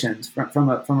organizations from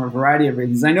a variety of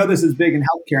reasons. I know this is big in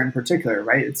healthcare in particular,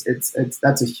 right?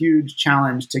 That's a huge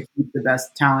challenge to keep the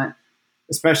best talent,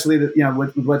 especially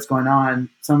with what's going on.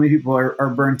 So many people are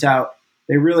burnt out.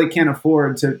 They really can't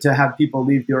afford to have people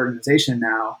leave the organization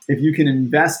now. If you can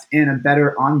invest in a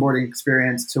better onboarding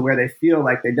experience to where they feel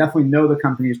like they definitely know the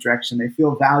company's direction, they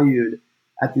feel valued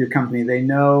at your company, they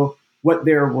know what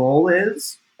their role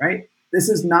is, right? This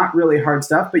is not really hard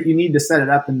stuff, but you need to set it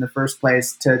up in the first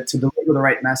place to deliver the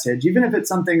right message. Even if it's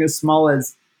something as small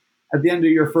as at the end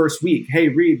of your first week, hey,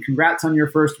 Reed, congrats on your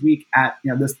first week at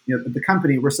the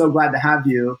company. We're so glad to have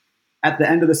you. At the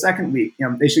end of the second week,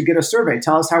 they should get a survey.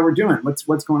 Tell us how we're doing.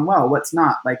 What's going well? What's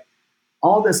not? Like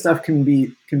all this stuff can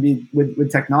be with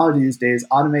technology these days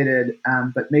automated,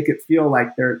 but make it feel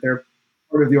like they're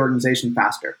part of the organization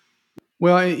faster.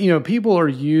 Well, people are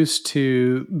used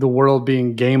to the world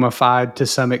being gamified to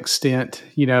some extent,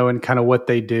 and kind of what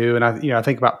they do. And I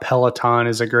think about Peloton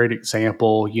as a great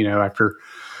example. After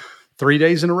 3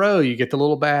 days in a row, you get the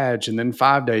little badge, and then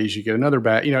 5 days you get another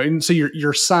badge. And so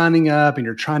you're signing up and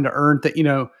you're trying to earn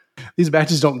that. These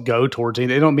badges don't go towards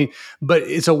anything. They don't mean, but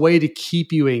it's a way to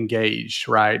keep you engaged,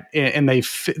 right? And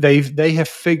they have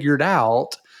figured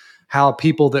out how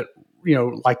people that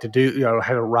like to do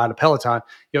how to ride a Peloton.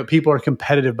 People are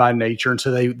competitive by nature, and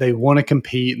so they want to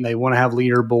compete and they want to have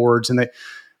leaderboards, and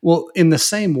in the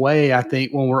same way, I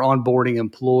think when we're onboarding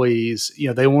employees,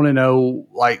 they want to know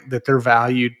like that they're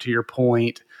valued, to your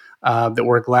point, that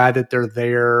we're glad that they're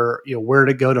there, where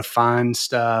to go to find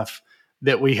stuff,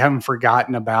 that we haven't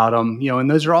forgotten about them, and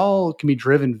those are all can be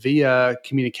driven via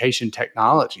communication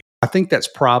technology. I think that's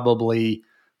probably,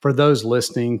 for those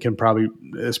listening,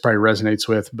 this probably resonates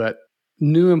with, but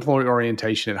new employee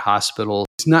orientation at hospitals,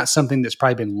 it's not something that's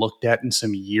probably been looked at in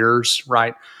some years,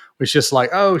 right? It's just like,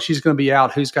 oh, she's going to be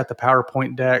out. Who's got the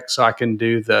PowerPoint deck so I can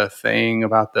do the thing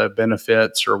about the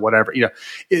benefits or whatever?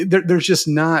 There's just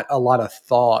not a lot of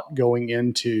thought going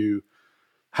into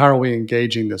how are we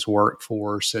engaging this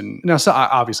workforce. And now, so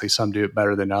obviously, some do it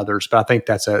better than others, but I think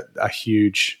that's a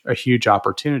huge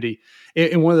opportunity.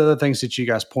 And one of the other things that you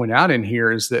guys point out in here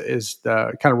is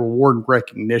the kind of reward and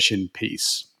recognition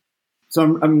piece.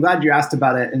 So I'm glad you asked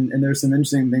about it, and there's some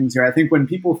interesting things here. I think when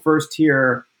people first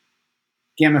hear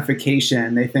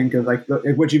gamification, they think of like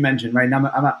what you mentioned, right? And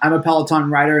I'm a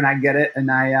Peloton rider, and I get it, and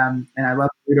I love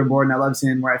the leaderboard, and I love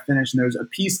seeing where I finish. And there's a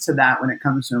piece to that when it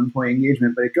comes to employee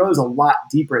engagement, but it goes a lot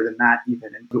deeper than that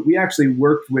even. But we actually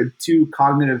worked with 2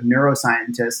 cognitive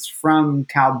neuroscientists from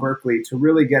Cal Berkeley to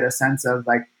really get a sense of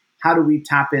like how do we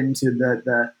tap into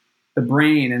the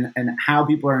brain and how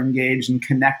people are engaged and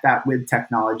connect that with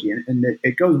technology. And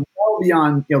it goes well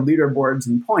beyond leaderboards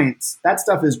and points. That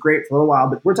stuff is great for a little while,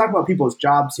 but we're talking about people's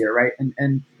jobs here, right?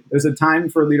 And there's a time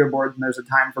for leaderboards and there's a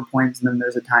time for points and then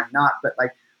there's a time not. But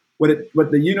like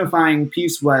what the unifying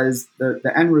piece was,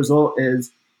 the end result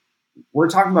is we're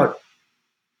talking about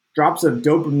drops of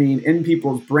dopamine in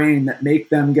people's brain that make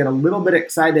them get a little bit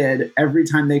excited every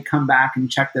time they come back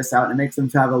and check this out. And it makes them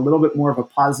have a little bit more of a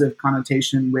positive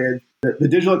connotation with the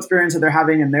digital experience that they're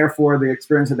having and therefore the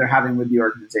experience that they're having with the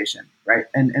organization, right?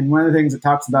 And one of the things it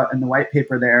talks about in the white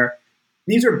paper there,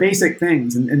 these are basic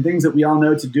things and things that we all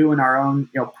know to do in our own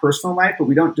personal life, but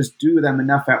we don't just do them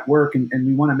enough at work, and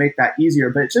we want to make that easier.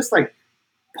 But it's just like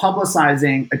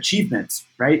publicizing achievements,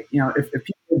 right? If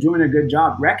people are doing a good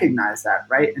job, recognize that,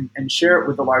 right? And share it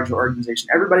with the larger organization.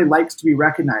 Everybody likes to be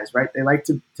recognized, right? They like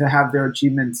to have their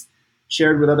achievements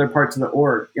shared with other parts of the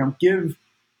org. Give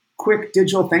quick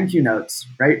digital thank you notes,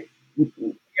 right? We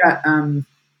got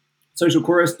Social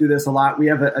Chorus do this a lot. We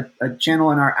have a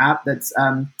channel in our app it's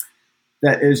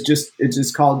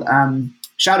just called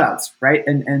shoutouts, right?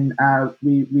 And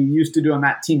we used to do them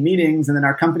at team meetings, and then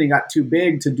our company got too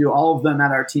big to do all of them at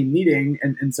our team meeting,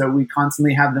 and so we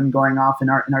constantly have them going off in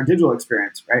our digital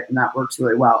experience, right? And that works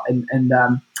really well. And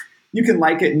you can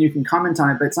like it and you can comment on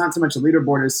it, but it's not so much a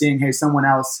leaderboard as seeing, hey, someone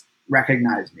else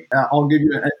recognized me. I'll give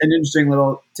you an interesting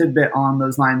little tidbit on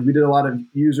those lines. We did a lot of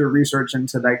user research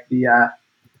into like the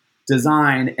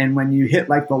design, and when you hit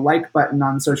like the like button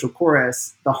on Social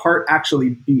Chorus, the heart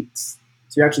actually beats.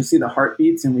 So you actually see the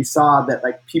heartbeats, and we saw that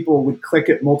like people would click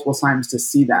it multiple times to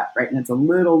see that, right? And it's a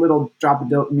little drop of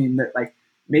dopamine that like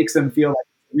makes them feel like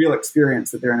a real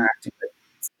experience that they're interacting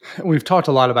with. We've talked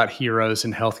a lot about heroes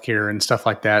in healthcare and stuff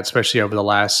like that, especially over the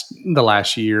last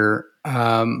year.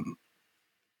 I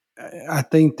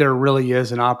think there really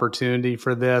is an opportunity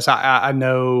for this. I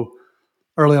know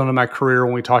early on in my career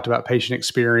when we talked about patient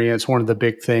experience, one of the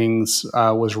big things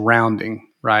was rounding,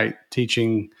 right?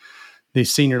 Teaching the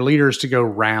senior leaders to go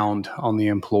round on the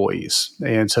employees.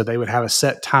 And so they would have a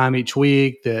set time each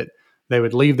week that they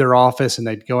would leave their office and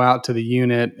they'd go out to the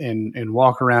unit and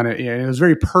walk around it. And it was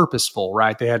very purposeful,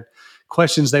 right? They had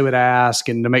questions they would ask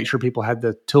and to make sure people had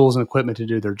the tools and equipment to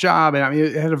do their job. And I mean,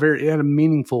 it had a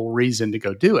meaningful reason to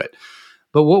go do it.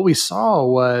 But what we saw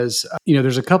was,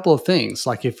 there's a couple of things.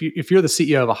 Like if you're the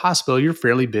CEO of a hospital, you're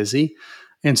fairly busy.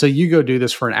 And so you go do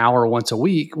this for an hour once a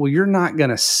week. Well, you're not going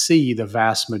to see the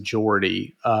vast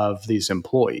majority of these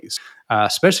employees,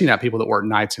 especially not people that work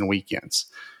nights and weekends.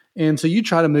 And so you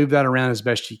try to move that around as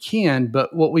best you can.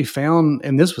 But what we found,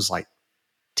 and this was like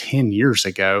 10 years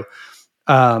ago,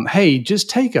 hey, just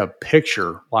take a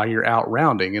picture while you're out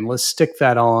rounding and let's stick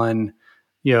that on,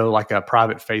 like a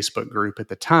private Facebook group at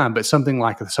the time. But something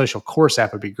like the Social Course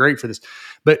app would be great for this.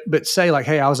 But say like,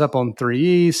 hey, I was up on 3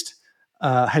 East.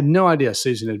 Had no idea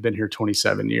Susan had been here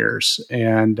 27 years.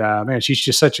 And man, she's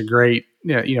just such a great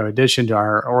addition to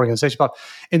our organization.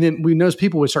 And then we noticed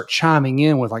people would start chiming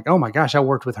in with like, oh my gosh, I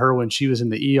worked with her when she was in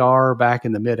the ER back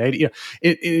in the mid 80s.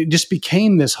 It just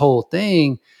became this whole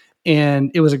thing. And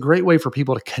it was a great way for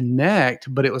people to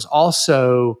connect, but it was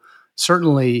also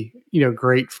certainly,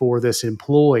 great for this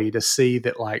employee to see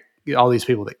that like all these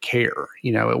people that care,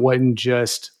 it wasn't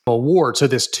just an award. So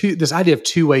this idea of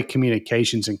two-way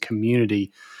communications and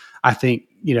community, I think,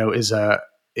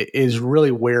 is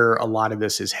really where a lot of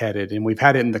this is headed. And we've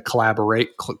had it in the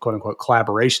quote unquote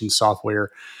collaboration software,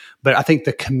 but I think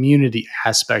the community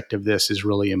aspect of this is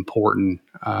really important.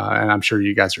 And I'm sure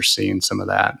you guys are seeing some of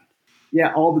that.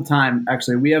 Yeah, all the time.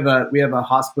 Actually, we have a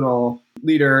hospital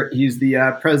leader. He's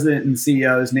the president and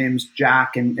CEO. His name's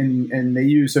Jack, and they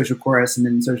use Social Chorus. And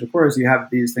in Social Chorus, you have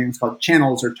these things called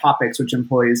channels or topics which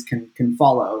employees can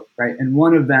follow, right? And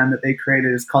one of them that they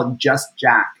created is called Just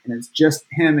Jack, and it's just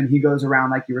him, and he goes around,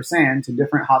 like you were saying, to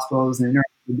different hospitals and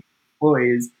interacts with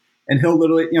employees, and he'll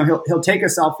literally, he'll take a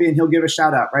selfie and he'll give a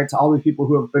shout out, right, to all the people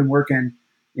who have been working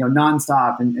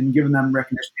nonstop and giving them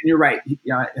recognition. And you're right.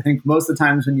 I think most of the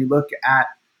times when you look at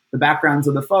the backgrounds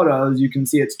of the photos, you can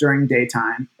see it's during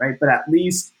daytime, right? But at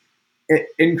least it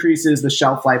increases the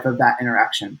shelf life of that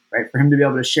interaction, right? For him to be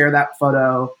able to share that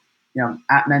photo,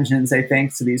 at mention and say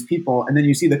thanks to these people. And then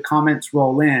you see the comments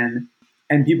roll in,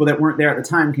 and people that weren't there at the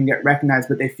time can get recognized,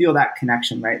 but they feel that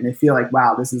connection, right? And they feel like,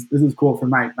 wow, this is cool for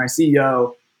my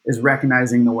CEO is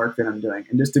recognizing the work that I'm doing,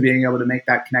 and just to being able to make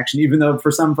that connection, even though for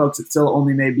some folks it still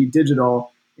only may be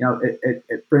digital,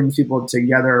 it brings people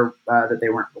together that they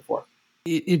weren't before.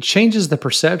 It changes the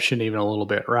perception even a little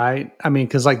bit, right? I mean,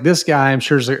 because like this guy, I'm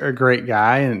sure is a great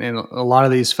guy, and a lot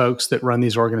of these folks that run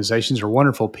these organizations are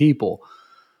wonderful people.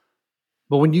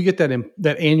 But when you get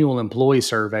that annual employee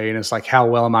survey, and it's like, how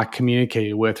well am I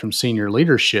communicated with from senior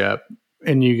leadership?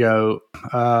 And you go,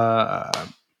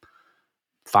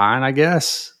 fine, I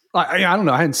guess. I don't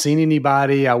know. I hadn't seen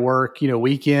anybody. I work,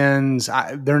 weekends.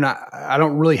 I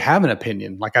don't really have an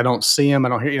opinion. Like I don't see them. I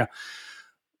don't hear,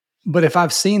 But if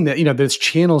I've seen that, there's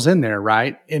channels in there,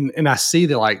 right? And I see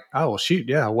that like, oh, well, shoot.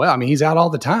 Yeah. Well, I mean, he's out all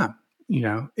the time.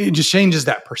 It just changes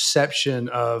that perception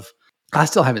of, I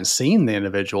still haven't seen the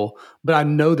individual, but I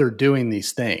know they're doing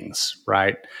these things,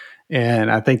 right?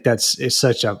 And I think it's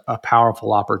such a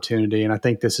powerful opportunity. And I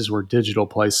think this is where digital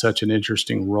plays such an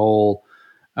interesting role.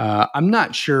 I'm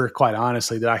not sure, quite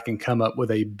honestly, that I can come up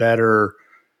with a better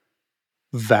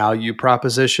value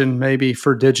proposition maybe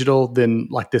for digital than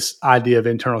like this idea of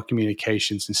internal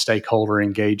communications and stakeholder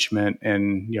engagement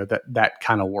and that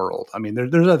kind of world. I mean,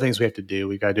 there's other things we have to do.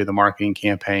 We've got to do the marketing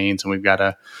campaigns, and we've got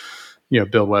to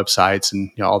build websites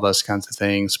and all those kinds of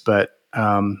things. But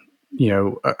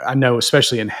I know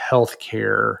especially in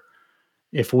healthcare,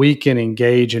 if we can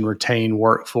engage and retain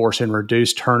workforce and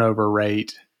reduce turnover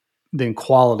rate, then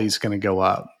quality is going to go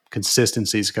up,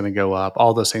 consistency is going to go up,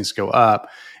 all those things go up,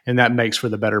 and that makes for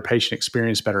the better patient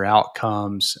experience, better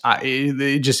outcomes.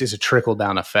 It just is a trickle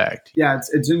down effect. Yeah,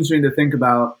 it's interesting to think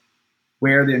about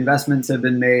where the investments have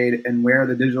been made and where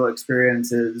the digital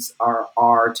experiences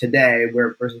are today,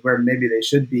 versus where maybe they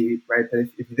should be, right? But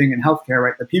if you think in healthcare,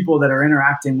 right, the people that are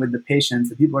interacting with the patients,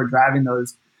 the people who are driving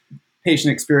those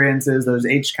patient experiences, those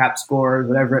HCAP scores,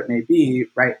 whatever it may be,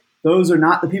 right? Those are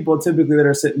not the people typically that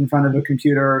are sitting in front of a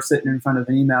computer or sitting in front of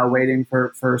an email waiting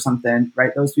for something,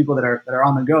 right? Those people that are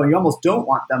on the go, you almost don't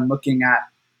want them looking at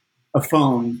a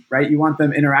phone, right? You want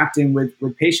them interacting with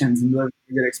patients and delivering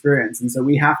a good experience. And so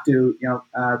we have to,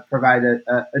 provide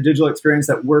a digital experience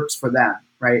that works for them,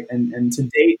 right? And to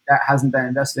date, that hasn't been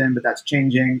invested in, but that's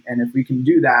changing. And if we can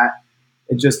do that,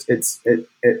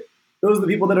 those are the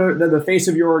people that are the face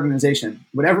of your organization,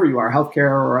 whatever you are,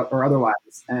 healthcare or otherwise.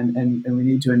 And we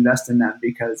need to invest in them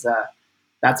because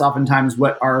that's oftentimes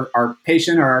what our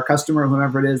patient or our customer,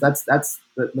 whomever it is, that's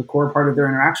the core part of their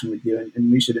interaction with you.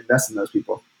 And we should invest in those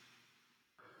people.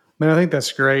 Man, I think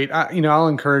that's great. I'll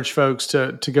encourage folks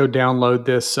to go download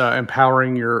this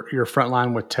Empowering Your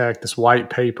Frontline with Tech, this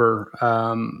white paper.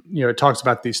 It talks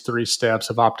about these 3 steps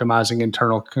of optimizing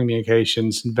internal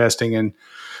communications, investing in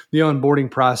the onboarding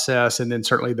process, and then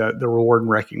certainly the reward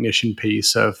and recognition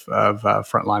piece of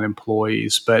frontline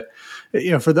employees. But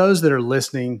for those that are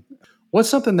listening, what's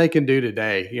something they can do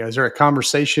today? Is there a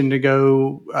conversation to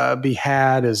go be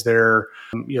had? Is there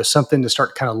something to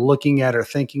start kind of looking at or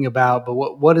thinking about? But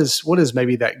what is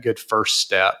maybe that good first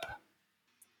step?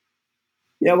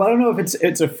 Yeah, well, I don't know if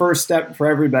it's a first step for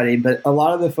everybody, but a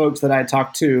lot of the folks that I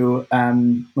talk to,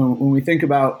 when we think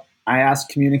about, I ask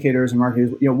communicators and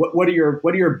marketers, what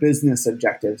are your business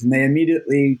objectives? And they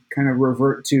immediately kind of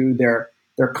revert to their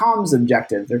their comms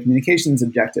objectives, their communications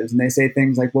objectives, and they say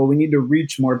things like, well, we need to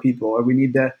reach more people, or we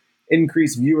need to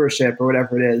increase viewership, or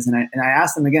whatever it is. And I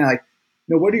ask them again, like,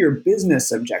 what are your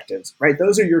business objectives, right?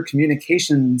 Those are your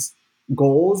communications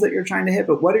goals that you're trying to hit,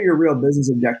 but what are your real business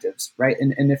objectives, right?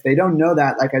 And if they don't know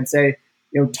that, like I'd say,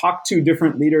 talk to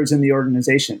different leaders in the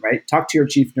organization, right? Talk to your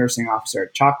chief nursing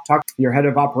officer, talk to your head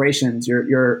of operations,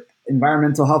 your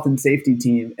environmental health and safety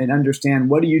team, and understand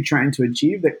what are you trying to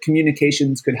achieve that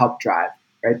communications could help drive,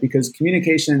 right? Because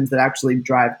communications that actually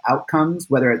drive outcomes,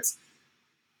 whether it's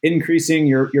increasing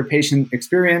your patient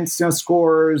experience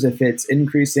scores, if it's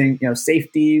increasing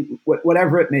safety,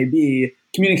 whatever it may be,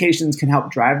 communications can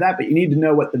help drive that. But you need to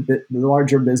know what the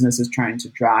larger business is trying to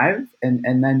drive,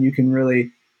 and then you can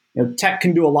really, tech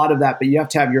can do a lot of that, but you have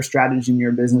to have your strategy and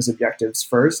your business objectives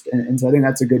first. And so I think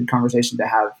that's a good conversation to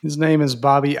have. His name is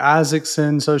Bobby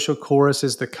Isaacson. Social Chorus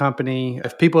is the company.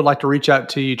 If people would like to reach out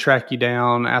to you, track you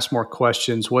down, ask more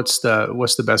questions, what's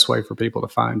the best way for people to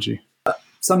find you?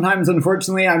 Sometimes,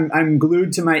 unfortunately, I'm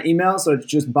glued to my email, so it's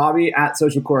just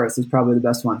Bobby@Social Chorus is probably the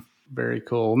best one. Very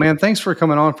cool. Man, thanks for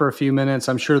coming on for a few minutes.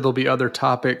 I'm sure there'll be other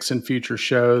topics in future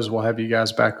shows. We'll have you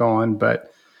guys back on,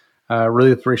 but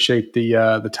really appreciate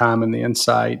the time and the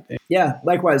insight. Yeah,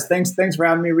 likewise. Thanks for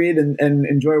having me, Reed, and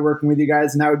enjoy working with you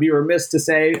guys. And I would be remiss to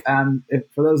say, if,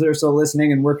 for those that are still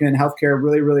listening and working in healthcare,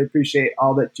 really, really appreciate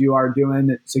all that you are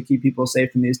doing to keep people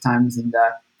safe in these times. And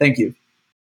thank you.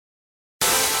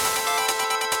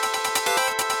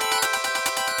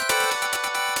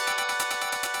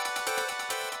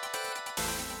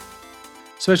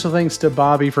 Special thanks to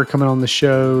Bobby for coming on the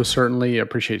show. Certainly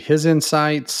appreciate his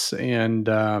insights, and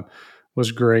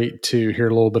was great to hear a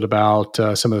little bit about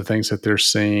some of the things that they're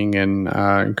seeing, and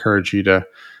encourage you to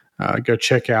go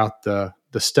check out the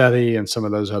study and some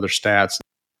of those other stats.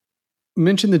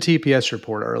 Mentioned the TPS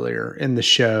report earlier in the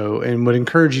show, and would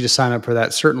encourage you to sign up for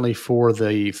that, certainly for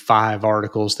the 5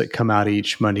 articles that come out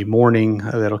each Monday morning.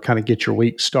 That'll kind of get your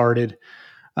week started.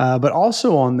 But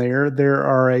also on there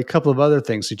are a couple of other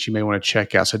things that you may want to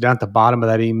check out. So down at the bottom of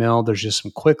that email, there's just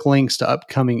some quick links to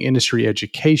upcoming industry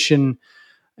education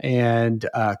and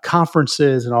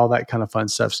conferences and all that kind of fun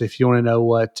stuff. So if you want to know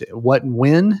what and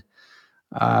when,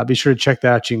 be sure to check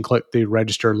that out. You can click the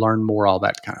register, learn more, all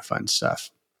that kind of fun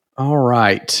stuff. All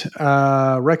right.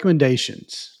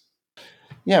 Recommendations.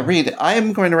 Yeah, Reed, I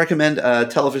am going to recommend a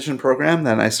television program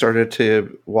that I started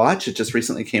to watch. It just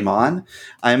recently came on.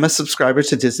 I'm a subscriber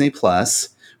to Disney Plus,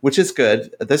 which is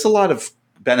good. There's a lot of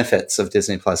benefits of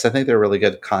Disney Plus. I think they're really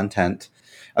good content.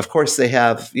 Of course, they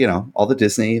have, all the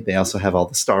Disney. They also have all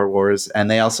the Star Wars, and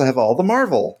they also have all the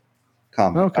Marvel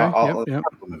comics, all the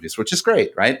Marvel movies, which is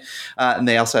great, right? And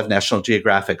they also have National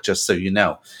Geographic, just so you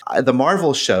know. The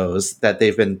Marvel shows that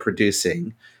they've been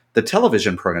producing, the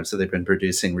television programs that they've been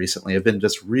producing recently have been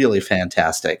just really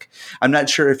fantastic. I'm not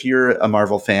sure if you're a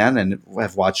Marvel fan and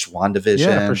have watched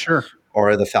WandaVision, for sure,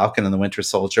 or The Falcon and the Winter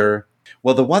Soldier.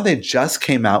 Well, the one they just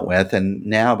came out with, and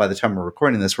now by the time we're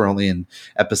recording this, we're only in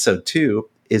episode 2,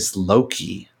 is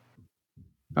Loki.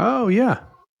 Oh, yeah.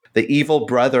 The evil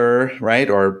brother, right?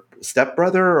 Or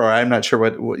stepbrother, or I'm not sure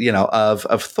what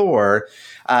of Thor.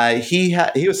 He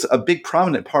was a big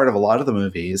prominent part of a lot of the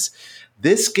movies.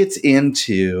 This gets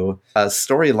into a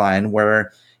storyline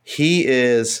where he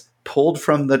is pulled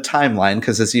from the timeline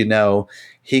because, as you know,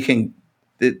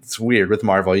 it's weird with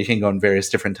Marvel. You can go in various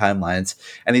different timelines.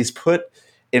 And he's put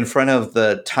in front of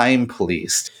the time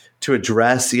police to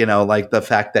address, like the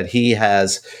fact that he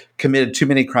has committed too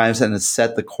many crimes and has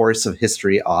set the course of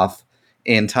history off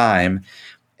in time.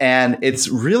 And it's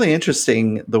really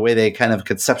interesting the way they kind of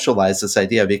conceptualize this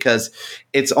idea, because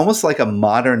it's almost like a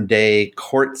modern day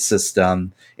court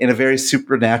system in a very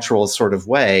supernatural sort of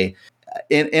way.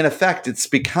 In effect, it's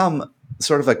become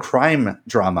sort of a crime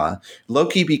drama.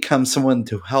 Loki becomes someone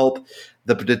to help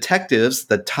the detectives,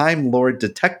 the Time Lord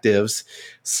detectives,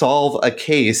 solve a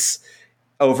case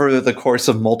over the course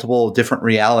of multiple different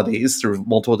realities through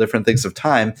multiple different things of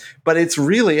time. But it's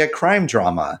really a crime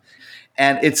drama.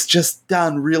 And it's just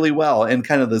done really well in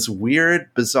kind of this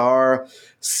weird, bizarre,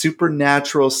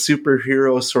 supernatural,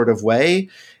 superhero sort of way.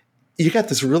 You got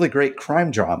this really great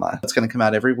crime drama. It's going to come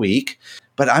out every week,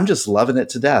 but I'm just loving it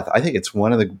to death. I think it's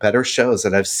one of the better shows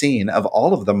that I've seen of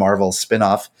all of the Marvel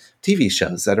spin-off TV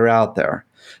shows that are out there.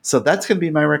 So that's going to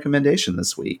be my recommendation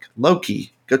this week.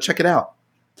 Loki. Go check it out.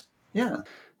 Yeah.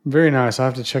 Very nice. I'll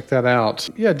have to check that out.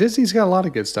 Yeah, Disney's got a lot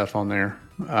of good stuff on there.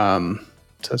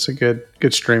 So it's a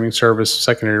good streaming service.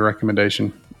 Secondary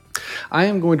recommendation. I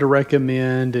am going to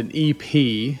recommend an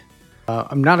EP.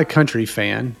 I'm not a country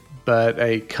fan, but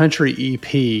a country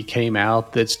EP came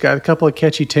out that's got a couple of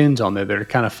catchy tunes on there that are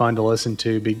kind of fun to listen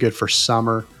to, be good for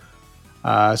summer.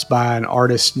 It's by an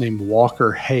artist named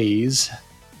Walker Hayes.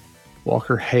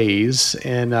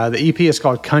 And the EP is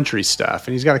called Country Stuff,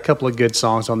 and he's got a couple of good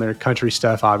songs on there. Country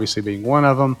Stuff obviously being one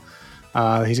of them.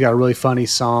 He's got a really funny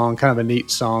song, kind of a neat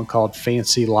song called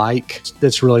Fancy Like,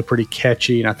 that's really pretty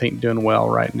catchy and I think doing well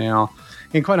right now.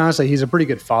 And quite honestly, he's a pretty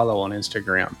good follow on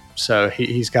Instagram. So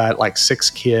he's got like 6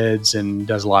 kids and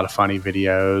does a lot of funny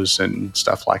videos and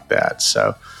stuff like that.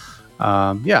 So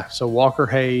so Walker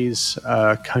Hayes,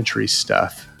 Country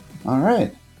Stuff. All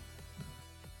right.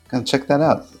 Gonna check that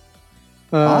out.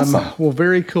 Awesome. Well,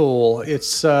 very cool.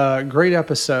 It's a great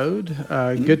episode.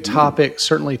 Good topic,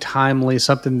 certainly timely,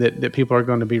 something that people are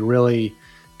going to be really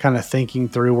kind of thinking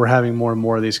through. We're having more and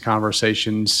more of these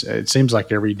conversations. It seems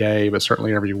like every day, but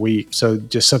certainly every week. So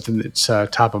just something that's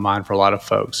top of mind for a lot of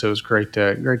folks. So it was great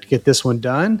to get this one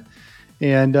done.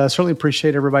 And certainly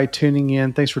appreciate everybody tuning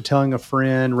in. Thanks for telling a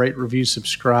friend, rate, review,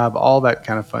 subscribe, all that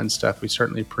kind of fun stuff. We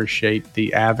certainly appreciate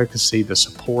the advocacy, the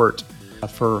support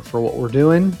for what we're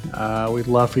doing. We'd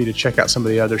love for you to check out some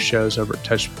of the other shows over at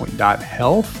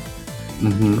touchpoint.health.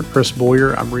 For Chris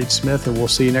Boyer, I'm Reed Smith, and we'll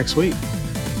see you next week.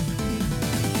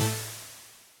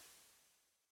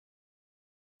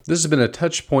 This has been a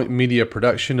Touchpoint Media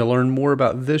production. To learn more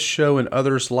about this show and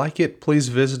others like it, please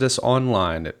visit us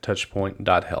online at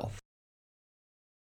touchpoint.health.